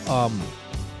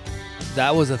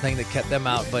 that was the thing that kept them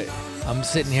out. But I'm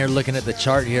sitting here looking at the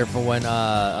chart here for when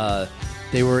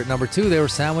they were at number 2. They were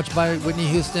sandwiched by Whitney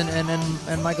Houston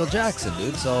and Michael Jackson,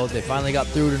 dude. So they finally got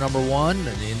through to number 1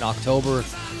 in October,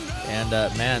 and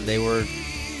man, they were,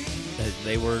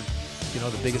 you know,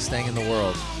 the biggest thing in the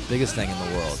world. Biggest thing in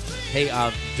the world. Hey,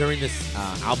 during this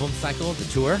album cycle, the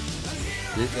tour,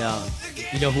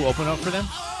 you know who opened up for them?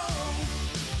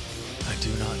 I do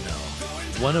not know.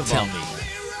 One of Tell them, me.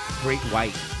 Great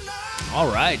White. All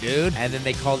right, dude. And then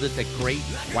they called it the Great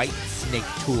White Snake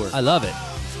Tour. I love it.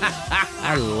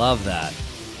 I love that.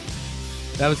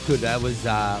 That was good. That was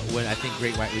when I think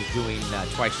Great White was doing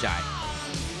Twice Shy.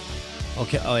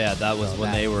 Okay. Oh yeah, that was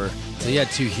when they were. So you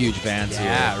had 2 huge bands here.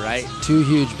 Yeah, right. 2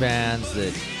 huge bands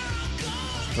that,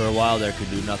 for a while there, could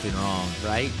do nothing wrong.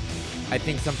 Right. I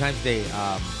think sometimes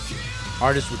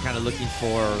artists were kind of looking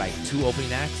for like 2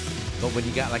 opening acts, but when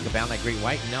you got like a band like Great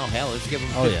White, no, hell, let's give them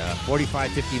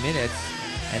 45, 50 minutes,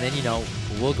 and then, you know,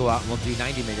 we'll go out and we'll do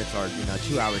 90 minutes or, you know,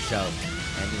 2-hour show,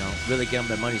 and, you know, really get them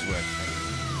their money's worth.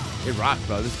 It rocked,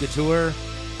 bro. This is a good tour.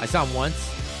 I saw them once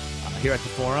here at the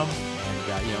Forum,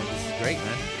 and, you know, this is great,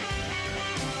 man.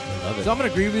 I love it. So I'm going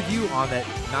to agree with you on that,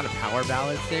 not a power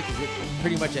ballad stick, because it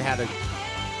pretty much it had a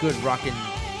good rockin'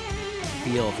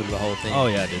 feel through the whole thing. Oh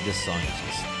yeah, dude. This song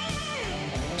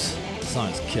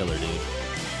is killer, dude.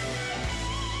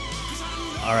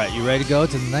 All right, you ready to go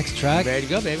to the next track? Ready to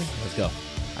go, baby. Let's go.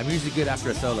 I'm usually good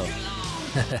after a solo.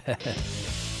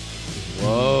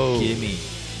 Whoa. Give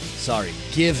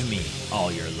me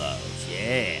all your love.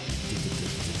 Yeah.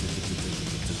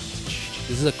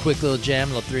 This is a quick little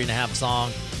jam, little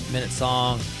 3.5 minute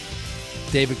song.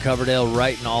 David Coverdale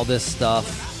writing all this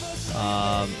stuff.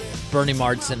 Bernie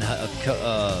Marsden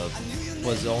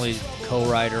was the only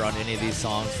co-writer on any of these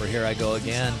songs for Here I Go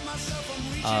Again.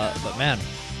 But man,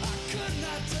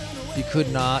 you could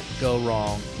not go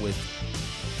wrong with.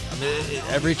 I mean,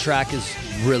 every track is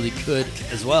really good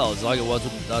as well, as long as it was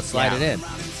with Slide It In.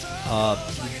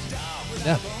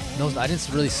 Yeah, no, I didn't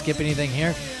really skip anything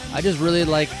here. I just really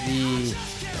like the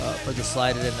for the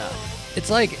Slide It In. It's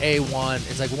like A1.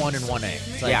 It's like 1 and 1A.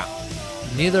 It's like,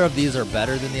 neither of these are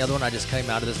better than the other one. I just came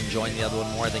out of this enjoying the other one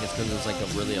more. I think it's because it was like a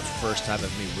first time of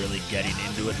me really getting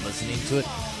into it and listening to it.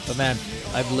 But man,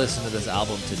 I've listened to this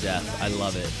album to death. I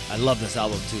love it. I love this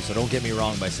album too. So don't get me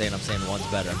wrong by saying I'm saying one's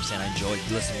better. I'm saying I enjoyed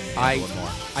listening to the other one more.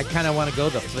 I kind of want to go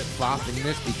the flip flop in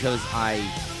this because I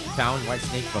found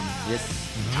Whitesnake from this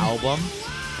album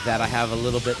that I have a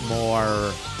little bit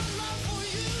more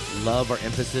love or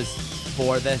emphasis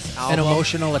for this album. An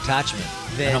emotional attachment.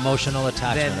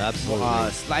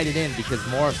 Absolutely. Slide It In, because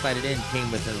more of Slide It In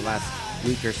came within the last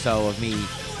week or so of me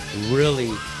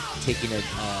really taking an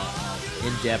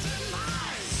in-depth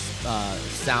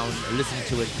sound, listening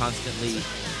to it constantly,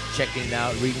 checking it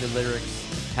out, reading the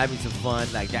lyrics, having some fun,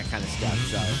 like that kind of stuff.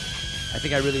 So I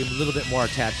think I really am a little bit more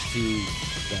attached to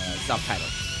the self-title.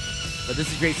 But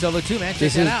this is great solo too, man.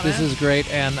 Check that out, man. This is great.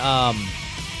 And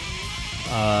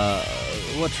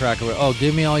what track are we? Oh,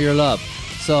 Give Me All Your Love.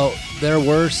 So there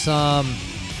were some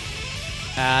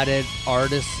added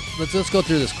artists. Let's go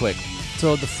through this quick.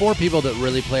 So the 4 people that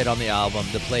really played on the album,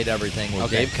 that played everything, were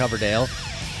Dave Coverdale,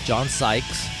 John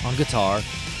Sykes on guitar,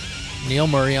 Neil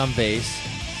Murray on bass,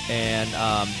 and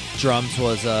drums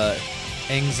was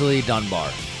Ainsley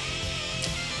Dunbar.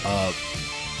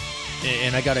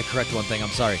 And I got to correct one thing. I'm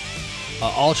sorry.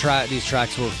 All these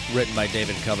tracks were written by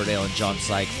David Coverdale and John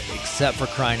Sykes, except for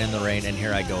Crying in the Rain and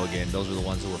Here I Go Again. Those are the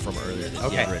ones that were from earlier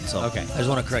that he had written. So I just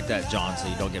want to correct that, John, so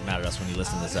you don't get mad at us when you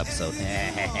listen to this episode.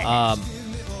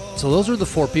 So those are the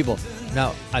 4 people.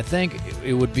 Now, I think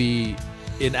it would be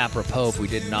inapropos if we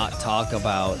did not talk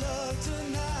about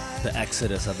the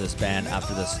exodus of this band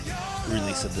after this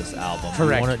release of this album.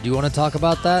 Correct. Do you want to talk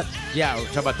about that? Yeah, we'll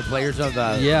talk about the players of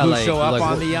the who show up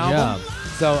on the album. Yeah.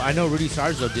 So I know Rudy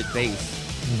Sarzo did bass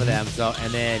for them. So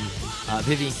and then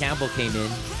Vivian Campbell came in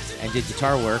and did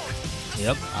guitar work.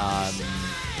 Yep.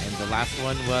 And the last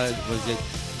one was it?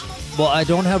 Well, I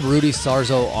don't have Rudy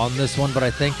Sarzo on this one, but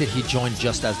I think that he joined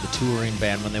just as the touring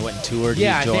band when they went and toured.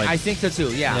 Yeah, he joined. I think so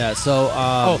too. Yeah. Yeah. So.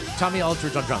 Tommy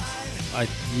Aldridge on drums.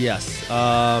 Yes.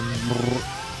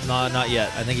 Not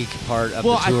yet. I think he part of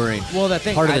the touring. Part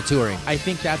of the touring. I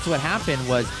think that's what happened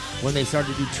was when they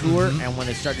started to do tour and when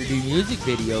they started to do music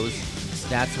videos.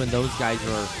 That's when those guys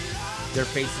their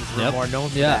faces were more known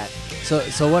for that.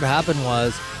 So what happened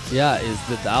was, is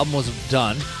that the album was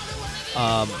done,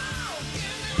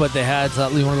 but they had. You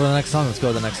want to go to the next song? Let's go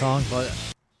to the next song. Well, it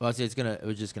was just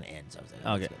gonna end. So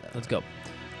okay, let's go.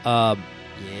 Yeah,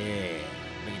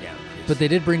 bring it down, Chris. But they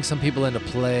did bring some people into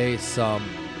play. Some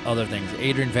other things.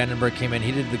 Adrian Vandenberg came in.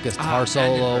 He did the guitar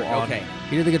solo on. Okay.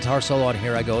 He did the guitar solo on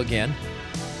 "Here I Go Again."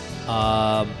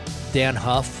 Dan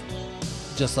Huff,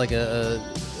 just like a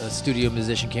studio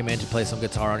musician, came in to play some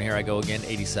guitar on "Here I Go Again"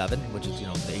 '87, which is the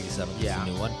 '87 is the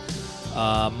new one.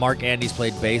 Mark Andes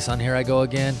played bass on "Here I Go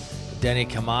Again." Denny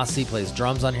Kamasi plays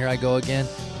drums on "Here I Go Again."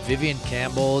 Vivian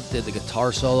Campbell did the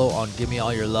guitar solo on "Give Me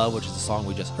All Your Love," which is the song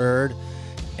we just heard.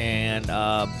 And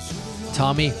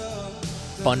Tommy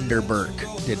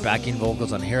Funderburk did backing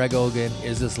vocals on "Here I Go Again,"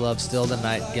 "Is This Love Still the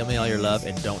Night," "Give Me All Your Love,"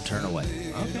 and "Don't Turn Away."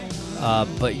 Okay.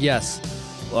 But yes,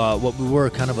 what we were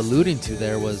kind of alluding to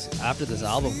there was after this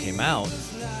album came out,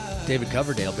 David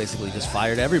Coverdale basically just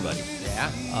fired everybody.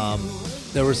 Yeah.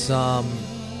 There were some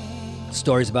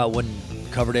stories about when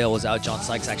Coverdale was out, John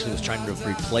Sykes actually was trying to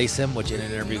replace him, which in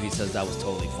an interview he says that was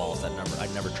totally false. I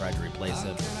never tried to replace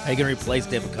him. How you can replace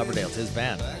David Coverdale? It's his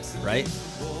band, right?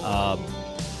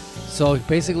 So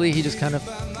basically he just kind of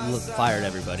fired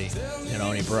everybody,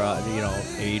 and he brought,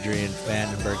 Adrian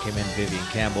Vandenberg came in, Vivian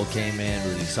Campbell came in,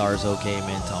 Rudy Sarzo came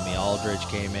in, Tommy Aldridge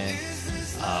came in.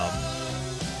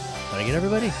 Did I get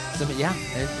everybody?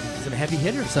 Some heavy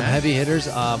hitters. Some heavy hitters.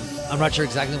 I'm not sure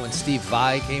exactly when Steve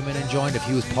Vai came in and joined, if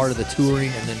he was part of the touring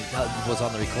and then was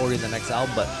on the recording of the next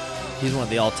album, but he's one of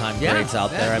the all-time greats out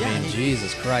there. I mean,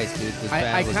 Jesus Christ, dude, this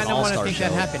band was an all-star show. I kind of want to think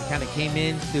that happened. Kind of came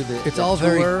in through the It's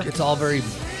all very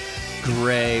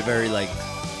gray, very like.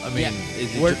 I mean,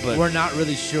 we're not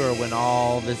really sure when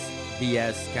all this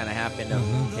BS kind of happened of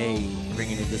hey,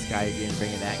 bringing in this guy in,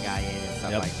 bringing that guy in, and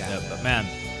stuff like that. Yep. But man,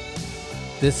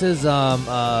 this is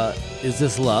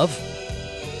This Love?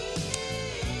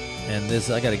 And this,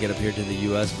 I got to get up here to the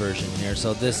U.S. version here.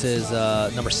 So this is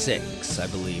number 6, I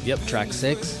believe. Yep, track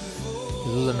 6. This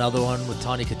was another one with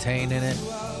Tawny Katane in it.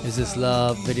 Is This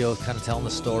Love? Video kind of telling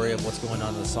the story of what's going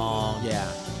on in the song.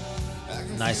 Yeah.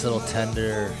 Nice little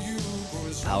tender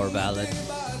power ballad.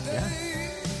 Yeah.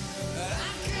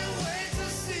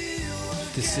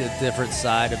 This is a different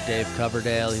side of Dave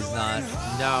Coverdale. He's not.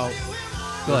 No.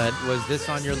 Go ahead. Was this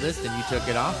on your list and you took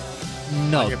it off?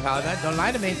 No. On your palette? Don't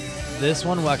lie to me. This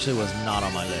one actually was not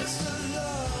on my list.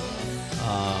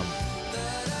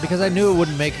 Because I knew it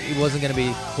wasn't going to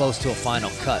be close to a final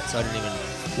cut, so I didn't even.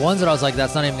 Ones that I was like,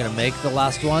 that's not even going to make the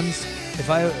last ones.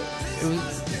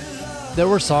 There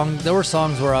were songs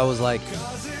where I was like,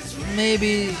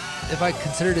 maybe if I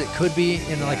considered it could be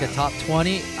in like a top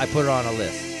 20, I put it on a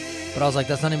list. But I was like,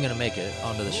 that's not even going to make it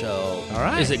onto the show. All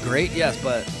right. Is it great? Yes,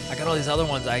 but I got all these other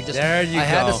ones. I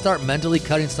had to start mentally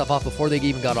cutting stuff off before they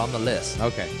even got on the list.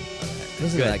 Okay.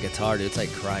 Listen to that guitar, dude. It's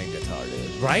like crying guitar,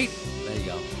 dude. Right? There you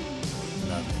go.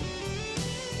 Nothing.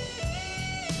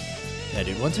 Yeah,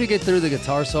 dude. Once we get through the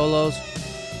guitar solos,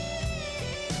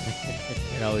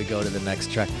 we go to the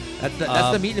next track.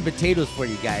 That's the meat and potatoes for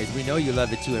you guys. We know you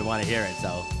love it too and want to hear it.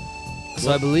 So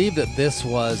I believe that this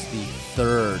was the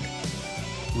 3rd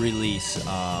release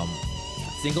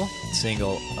single,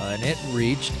 and it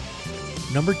reached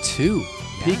number 2.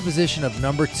 Peak position of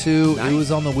number 2. Nice. It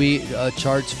was on the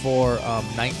charts for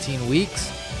 19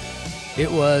 weeks. It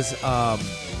was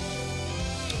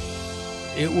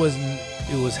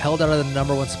held out of the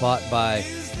number 1 spot by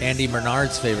Andy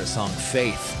Bernard's favorite song,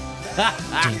 Faith.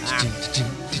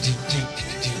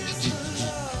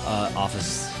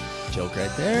 Office joke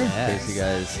right there. Yes. In case you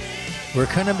guys,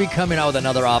 we're gonna be coming out with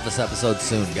another Office episode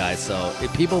soon, guys. So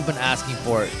if people have been asking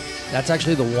for it, that's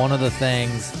actually one of the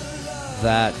things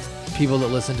that people that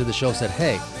listen to the show said,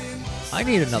 hey, I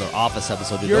need another Office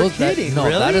episode. Dude. You're kidding, no,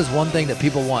 really? That is one thing that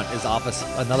people want is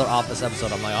another Office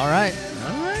episode. I'm like, all right.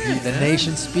 The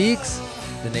nation speaks,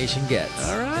 the nation gets.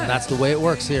 All right. And that's the way it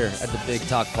works here at the Big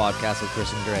Talk Podcast with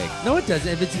Chris and Greg. No, it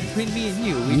doesn't. If it's between me and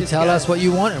you, you tell us what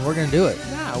you want, and we're going to do it.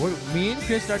 Nah, me and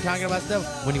Chris start talking about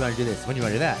stuff. When do you want to do this? When do you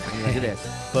want to do that? When do you want to do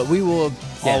this? But we will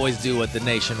always do what the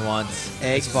nation wants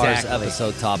as far as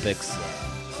episode topics.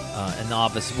 And the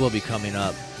Office will be coming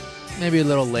up maybe a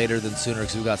little later than sooner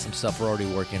because we've got some stuff we're already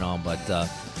working on. But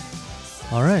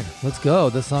all right, let's go.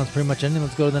 This song's pretty much ending.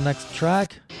 Let's go to the next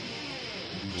track.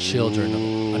 Children.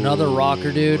 Ooh, another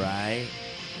rocker, dude. Right.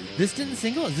 This didn't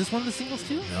single? Is this one of the singles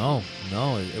too? No,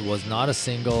 it was not a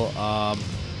single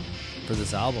for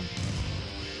this album.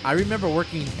 I remember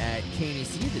working at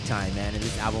KNEC at the time, man, and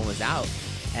this album was out.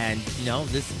 And,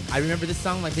 I remember this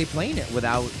song like they playing it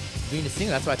without being a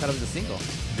single. That's why I thought it was a single.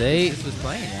 This was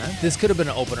playing, man. This could have been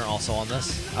an opener also on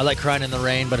this. I like Crying in the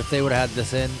Rain, but if they would have had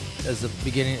this in as the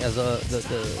beginning, as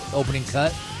the opening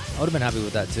cut, I would have been happy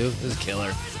with that too. This is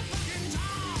killer.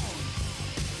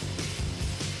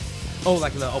 Oh,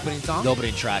 like the opening song? The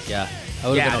opening track, yeah. I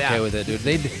would have been okay with it, dude.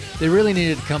 They really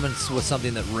needed to come in with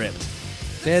something that ripped.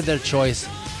 They had their choice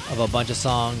of a bunch of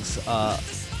songs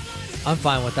I'm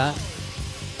fine with that.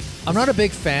 I'm not a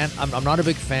big fan. I'm not a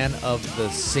big fan of the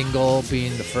single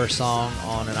being the first song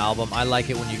on an album. I like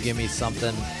it when you give me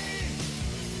something,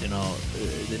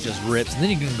 that just rips, and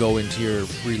then you can go into your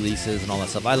releases and all that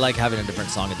stuff. I like having a different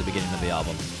song at the beginning of the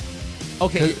album.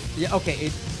 Okay, yeah,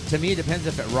 okay. To me, it depends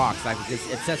if it rocks. Like it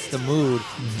sets the mood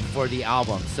for the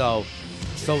album. So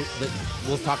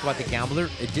we'll talk about The Gambler.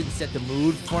 It didn't set the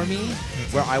mood for me.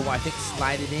 Where I think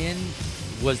Slide It In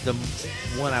was the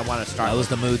one I want to start. That was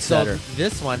the mood setter. So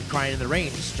this one, Crying in the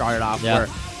Rain, started off where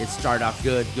it started off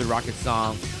good rocket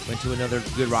song, went to another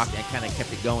good rock, and kind of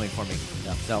kept it going for me.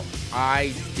 Yeah. So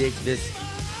I dig this,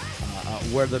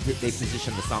 where they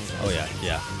position the songs. Oh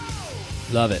yeah.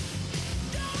 Love it.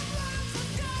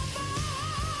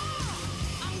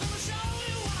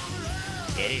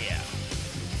 Yeah.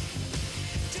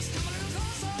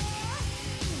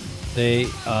 They,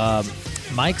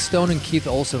 Mike Stone and Keith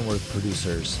Olsen were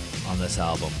producers on this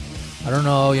album. I don't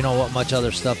know, what much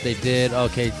other stuff they did.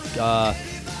 Okay,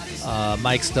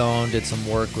 Mike Stone did some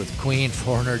work with Queen,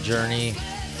 Foreigner, Journey,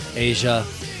 Asia,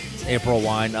 April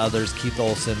Wine, others. Keith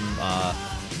Olsen,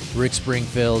 Rick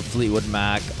Springfield, Fleetwood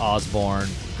Mac, Osbourne,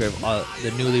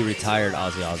 the newly retired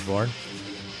Ozzy Osbourne,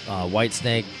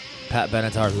 Whitesnake, Pat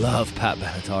Benatar. Love Pat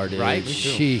Benatar, dude. Right?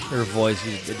 Her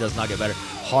voice, it does not get better.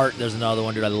 Heart, there's another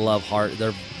one, dude. I love Heart.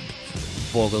 Their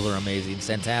vocals are amazing.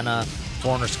 Santana,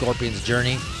 Foreigner, Scorpions,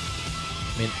 Journey.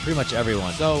 I mean, pretty much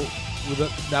everyone. So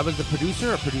that was the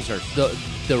producer or producers?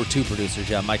 There were two producers,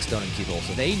 yeah, Mike Stone and Keith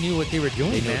Olsen. They knew what they were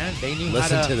doing, man. They knew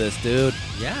Listen how to... to this, dude.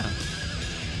 Yeah.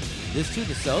 This too,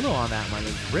 the solo on that one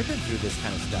is ripping through this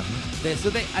kind of stuff.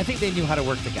 I think they knew how to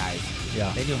work the guys.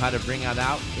 Yeah. They knew how to bring it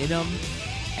out in them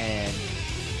and,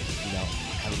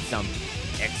 have them sound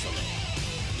excellent.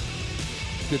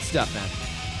 Good stuff, man.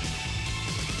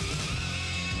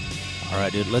 All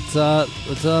right, dude. Let's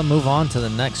move on to the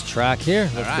next track here.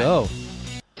 Let's go.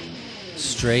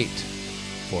 Straight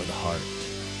for the Heart.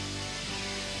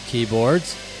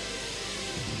 Keyboards.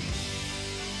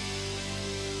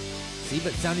 See,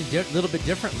 but sounding a little bit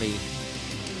differently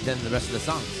than the rest of the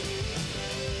songs.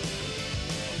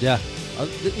 Yeah.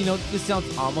 This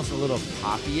sounds almost a little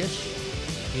poppy-ish.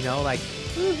 Like.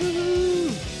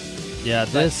 Yeah,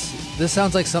 this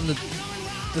sounds like something.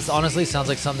 This honestly sounds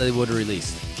like something they would have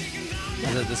released.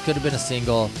 Yeah. This could have been a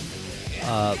single.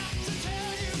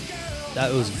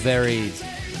 That was very,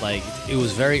 it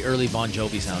was very early Bon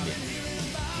Jovi sounding.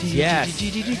 Yes.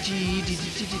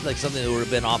 Like something that would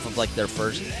have been off of their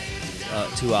first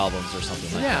 2 albums or something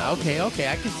like that. Yeah, okay,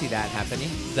 I can see that happening.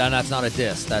 Then that's not a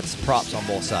diss. That's props on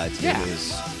both sides. Yeah. It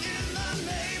was,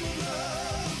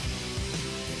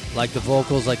 the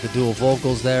vocals, the dual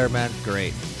vocals there, man,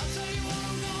 great.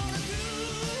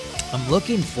 I'm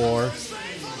looking for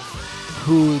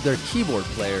who their keyboard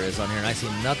player is on here, and I see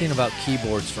nothing about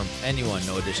keyboards from anyone.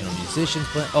 No additional musicians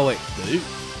playing. Oh, wait.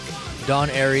 Don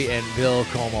Airey and Bill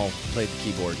Como played the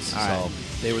keyboards. All right.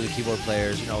 They were the keyboard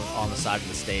players, on the side of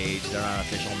the stage. They're not an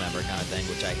official member kind of thing,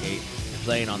 which I hate. They're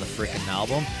playing on the frickin'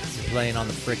 album. They're playing on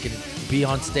the frickin' be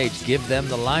on stage. Give them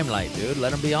the limelight, dude.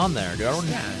 Let them be on there, dude.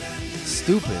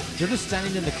 Stupid. They're just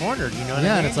standing in the corner, you know what I mean?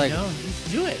 Yeah, and it's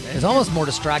just do it, man. It's almost more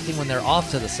distracting when they're off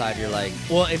to the side. You're like...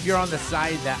 Well, if you're on the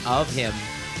side of him,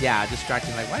 yeah,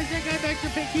 distracting. Why is that guy back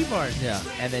there playing keyboard? Yeah.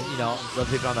 And then, the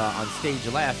people on stage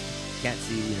left can't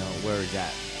see, where he's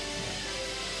at.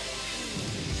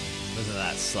 Listen to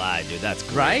that slide, dude. That's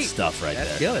great stuff right there.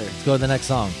 That's killer. Let's go to the next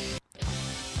song.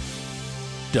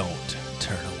 Don't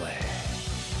Turn Away.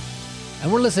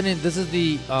 And we're listening. This is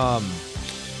the,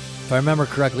 if I remember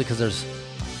correctly, because there's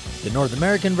the North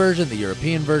American version, the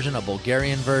European version, a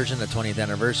Bulgarian version, a 20th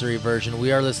anniversary version.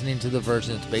 We are listening to the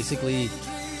version. It's basically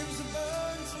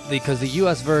because the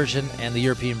U.S. version and the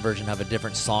European version have a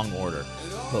different song order.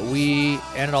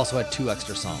 And it also had 2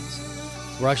 extra songs.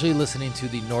 We're actually listening to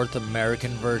the North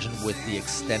American version with the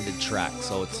extended track.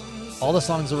 So it's all the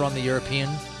songs are on the European,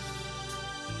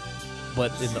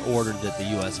 but in the order that the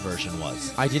U.S. version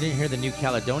was. I didn't hear the New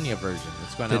Caledonia version.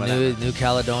 What's going on with that? New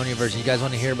Caledonia version. You guys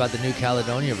want to hear about the New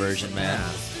Caledonia version, man?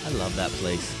 Yeah. I love that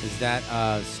place. Is that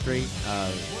straight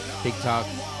Big Talk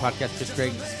Podcast Just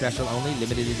Greg special only,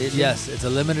 limited edition? Yes, it's a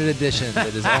limited edition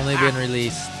that has only been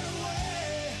released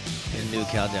in New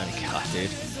Caledonia. God,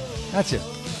 dude. That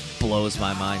just blows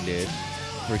my mind, dude.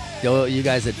 For you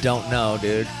guys that don't know,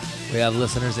 dude, we have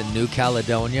listeners in New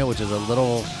Caledonia, which is a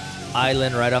little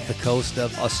island right off the coast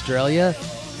of Australia.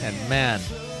 And man,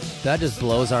 that just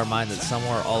blows our mind that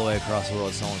somewhere all the way across the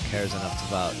world someone cares enough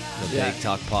about the Big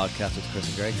Talk Podcast with Chris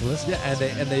and Greg to listen. Yeah,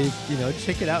 and they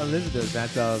check it out and listen to us, man.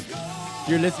 So if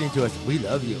you're listening to us, we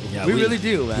love you. Yeah, we really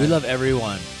do, man. We love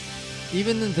everyone.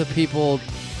 Even the people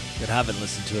that haven't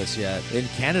listened to us yet. In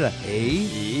Canada.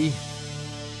 Hey.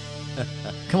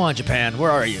 Come on, Japan. Where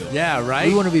are you? Yeah, right?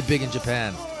 We want to be big in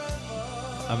Japan.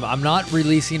 I'm not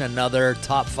releasing another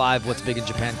top 5 What's Big in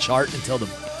Japan chart until the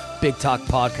Big Talk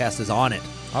podcast is on it.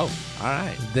 Oh, all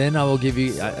right. Then I will give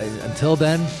you, until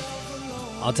then,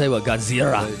 I'll tell you what,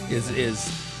 Godzilla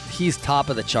he's top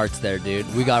of the charts there, dude.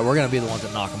 We're going to be the ones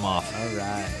that knock him off. All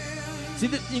right. See,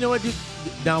 you know what, dude?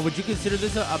 Now, would you consider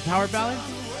this a power ballad?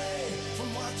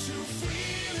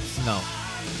 No.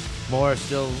 More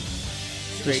still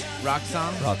straight rock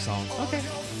song? Rock song. Okay.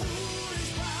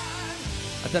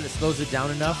 I thought it slows it down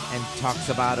enough and talks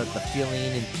about the feeling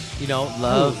and,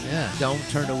 love. Ooh, yeah. Don't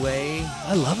turn away.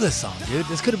 I love this song, dude.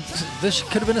 This could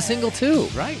have been a single too.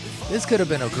 Right. This could have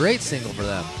been a great single for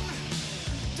them.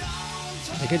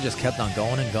 They could have just kept on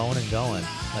going and going and going,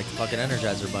 like the fucking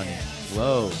Energizer Bunny.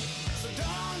 Whoa.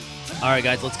 All right,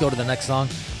 guys, let's go to the next song.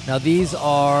 Now, these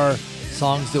are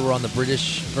songs that were on the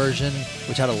British version,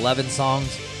 which had 11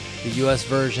 songs. The U.S.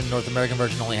 version, North American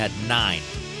version, only had 9.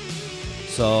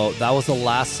 So that was the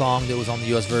last song that was on the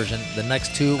U.S. version. The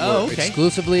next 2 were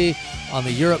exclusively on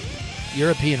the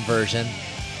European version.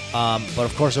 But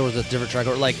of course, there was a different track.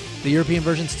 Like the European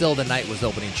version, still The Night was the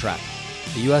opening track.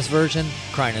 The U.S. version,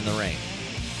 Crying in the Rain.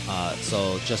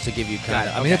 So just to give you kind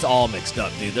of, I mean, it's all mixed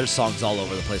up, dude. There's songs all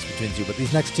over the place between the 2. But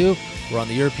these next 2 were on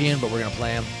the European, but we're going to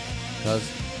play them because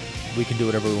we can do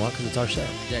whatever we want because it's our show.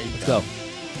 Yeah, let's go.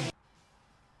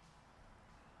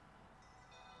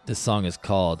 This song is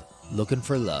called Looking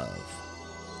for Love.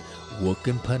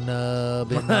 Wookin'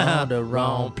 Panub in all the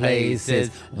wrong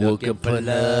places. Wookin'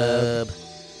 Panub.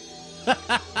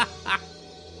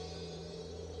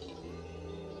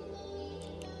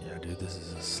 Yeah, dude, this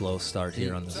is a slow start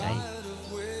here on this one.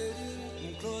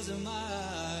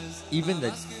 Even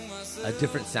a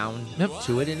different sound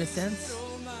to it in a sense.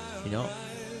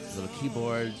 Little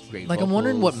keyboards, great vocals. I'm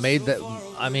wondering what made that.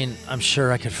 I mean, I'm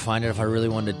sure I could find it if I really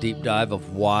wanted a deep dive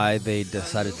of why they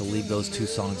decided to leave those 2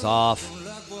 songs off.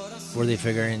 Were they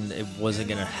figuring it wasn't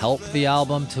going to help the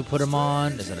album to put them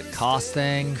on? Is it a cost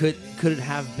thing? Could it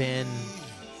have been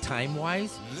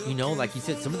time-wise? Like you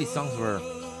said, some of these songs were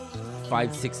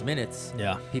 5-6 minutes.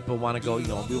 Yeah. People want to go,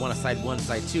 we want a side 1,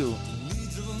 side 2.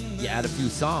 You add a few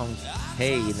songs.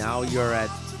 Hey, now you're at,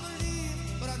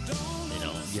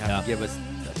 you have to give us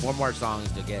 4 more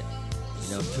songs to get,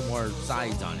 2 more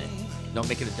sides on it. Don't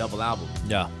make it a double album.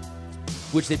 Yeah.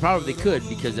 Which they probably could,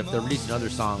 because if they're releasing other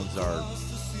songs or,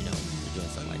 they're doing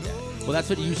something like that. Well, that's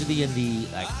what usually in the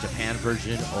Japan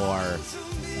version or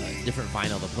different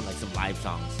vinyl, they'll put some live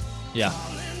songs. Yeah,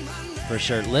 for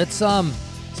sure. Let's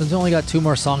since we only got 2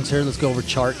 more songs here, let's go over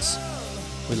charts.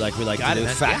 We like to do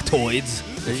factoids,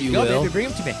 There if you go, will. Baby, bring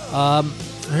them to me.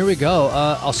 Here we go.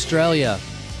 Australia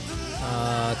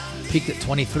peaked at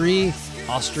 23.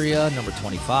 Austria, number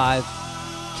 25.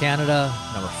 Canada,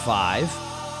 number 5.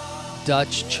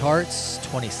 Dutch charts,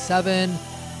 27.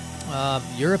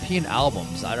 European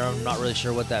albums, I'm not really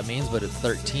sure what that means, but it's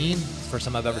 13. It's the first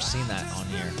time I've ever seen that on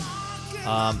here.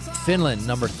 Finland,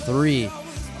 number 3.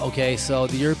 Okay, so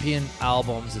the European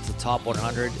albums, it's a top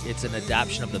 100. It's an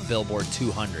adaptation of the Billboard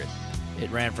 200. It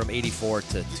ran from 84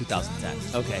 to 2010.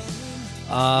 Okay.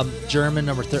 Finland,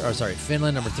 number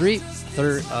 3.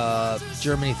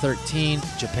 Germany, 13.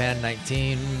 Japan,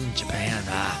 19.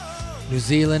 New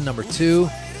Zealand, number 2.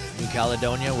 New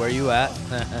Caledonia, where you at?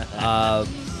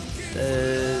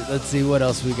 Let's see what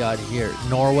else we got here.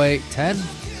 Norway, 10.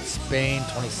 Spain,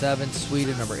 27.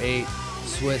 Sweden, number 8.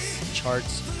 Swiss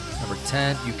charts, number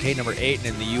 10. UK, number 8. And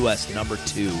in the US, number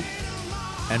 2.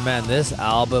 And man, this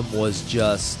album was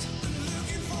just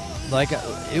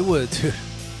it was.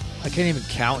 I can't even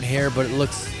count here, but it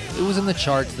was in the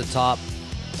charts, the top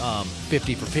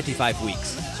 50 for 55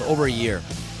 weeks, so over a year.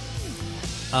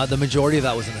 The majority of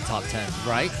that was in the top 10,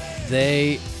 right?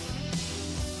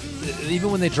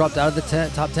 Even when they dropped out of the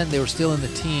top 10, they were still in the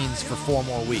teens for 4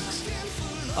 more weeks.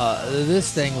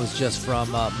 This thing was just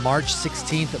from March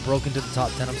 16th, it broke into the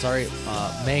top 10.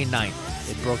 May 9th,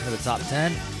 it broke into the top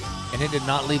 10, and it did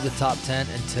not leave the top 10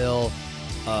 until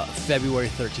February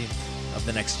 13th of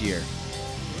the next year.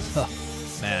 Huh.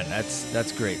 Man,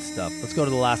 that's great stuff. Let's go to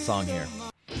the last song here.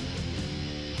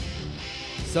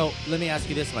 So let me ask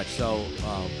you this much. So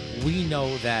we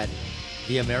know that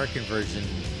the American version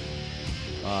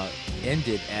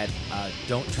ended at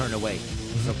Don't Turn Away.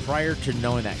 Mm-hmm. So prior to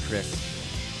knowing that, Chris,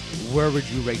 where would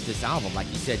you rate this album? Like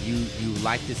you said, you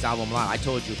like this album a lot. I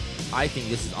told you, I think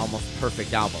this is almost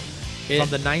perfect album. From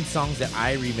the 9 songs that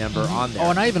I remember on there. Oh,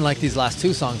 and I even like these last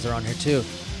 2 songs that are on here too.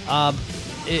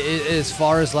 As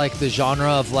far as the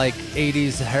genre of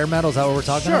 80s hair metal, is that what we're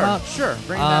talking about? Sure,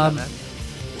 bring that up, man.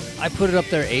 I put it up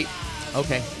there 8.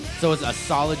 Okay. So it's a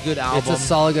solid, good album. It's a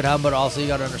solid, good album, but also you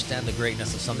got to understand the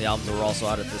greatness of some of the albums that were also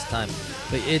out at this time.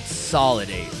 But it's solid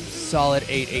 8. Solid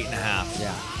 8, 8.5.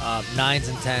 Yeah. 9s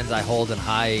and 10s I hold in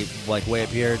high, like way up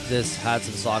here. This had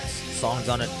some songs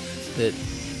on it that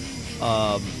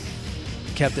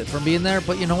kept it from being there.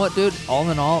 But you know what, dude? All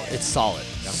in all, it's solid.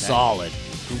 Okay. Solid.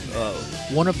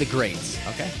 One of the greats.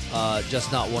 Okay.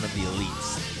 Just not one of the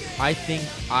elites. I think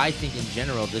in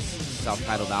general, this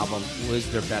self-titled album was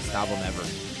their best album ever.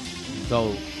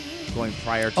 So going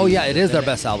prior to... Oh, yeah, it is their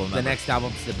best album ever. The next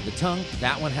album, Slip of the Tongue,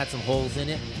 that one had some holes in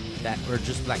it that were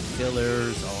just like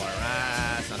fillers or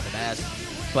it's not the best.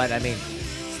 But I mean,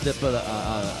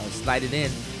 Slide It In,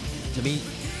 to me,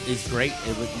 is great.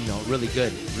 It was, really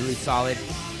good, really solid,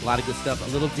 a lot of good stuff. A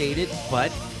little dated,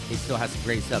 but it still has some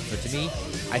great stuff. So to me,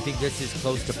 I think this is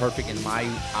close to perfect in my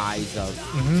eyes of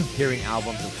hearing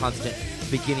albums of constant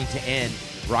beginning to end,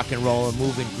 rock and roll,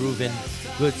 moving, grooving,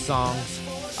 good songs,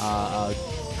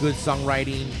 good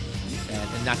songwriting,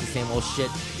 and not the same old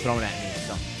shit thrown at me.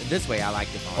 So in this way, I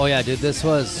liked it. Oh yeah, dude, this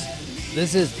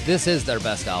is their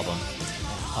best album.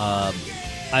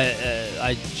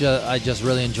 I just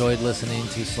really enjoyed listening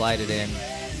to Slide It In.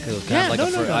 It was kind of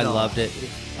like I loved it.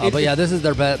 But yeah, this is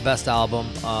their best album.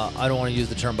 I don't want to use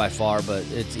the term by far, but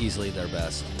it's easily their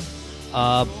best.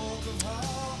 How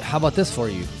about this for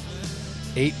you?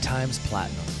 8 times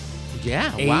platinum.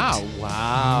 Yeah. 8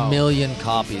 Wow. million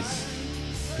copies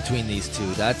between these two.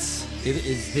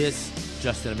 Is this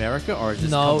just in America or is this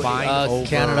combined over?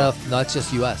 Canada? No, it's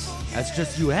just U.S. That's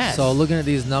just U.S. So looking at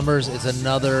these numbers, it's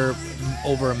another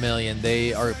over 1 million.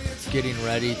 They are getting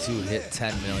ready to hit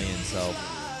 10 million. So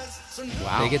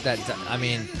wow, they get that. I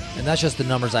mean, and that's just the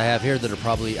numbers I have here that are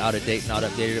probably out of date, not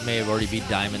updated. It may have already be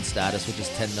diamond status, which is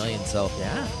 10 million. So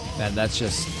yeah, man, that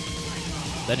just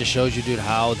shows you, dude,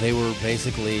 how they were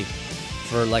basically,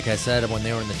 for like I said, when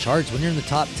they were in the charts, when you're in the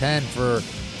top 10 for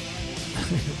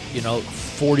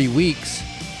 40 weeks,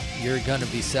 you're gonna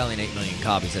be selling 8 million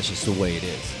copies. That's just the way it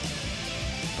is.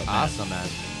 But awesome, man.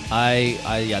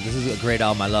 This is a great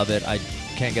album. I love it. I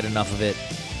can't get enough of it.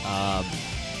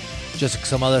 Just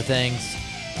some other things.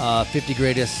 50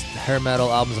 greatest hair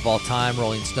metal albums of all time.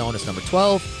 Rolling Stone is number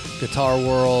 12. Guitar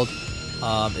World.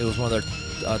 It was one of their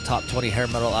top 20 hair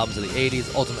metal albums of the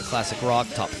 80s. Ultimate Classic Rock,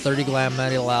 top 30 glam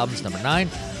metal albums, number 9.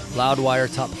 Loudwire,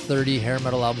 top 30 hair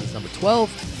metal albums is number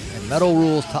 12. And Metal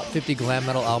Rules, top 50 glam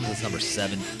metal albums is number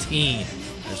 17. I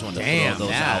just wanted to throw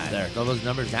those out there. Throw those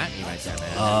numbers at me right there,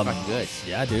 man. That's fucking good.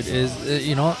 Yeah, dude.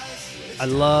 I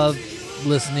love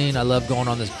listening. I love going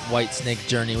on this White Snake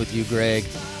journey with you, Greg.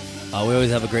 We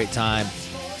always have a great time.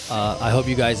 I hope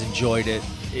you guys enjoyed it.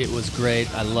 It was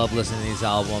great. I love listening to these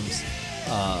albums.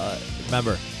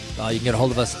 Remember, you can get a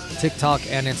hold of us TikTok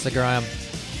and Instagram,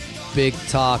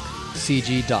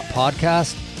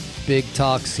 bigtalkcg.podcast,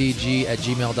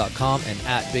 bigtalkcg@gmail.com, and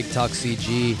at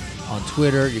bigtalkcg on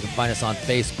Twitter. You can find us on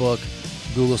Facebook.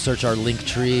 Google search our link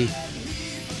tree.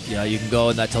 Yeah, you can go,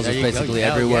 and that tells us basically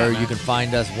everywhere. You can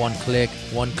find us. One click.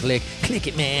 Click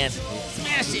it, man.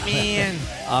 Smash it, man.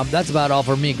 That's about all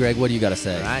for me, Greg. What do you got to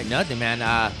say? All right, nothing, man.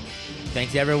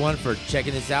 Thanks everyone for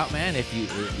checking this out, man. If you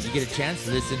get a chance,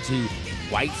 listen to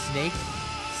White Snake,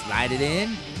 Slide It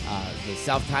In, the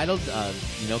self-titled.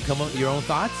 Come up with your own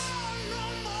thoughts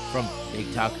from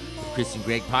Big Talk with Chris and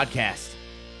Greg podcast.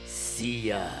 See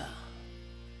ya.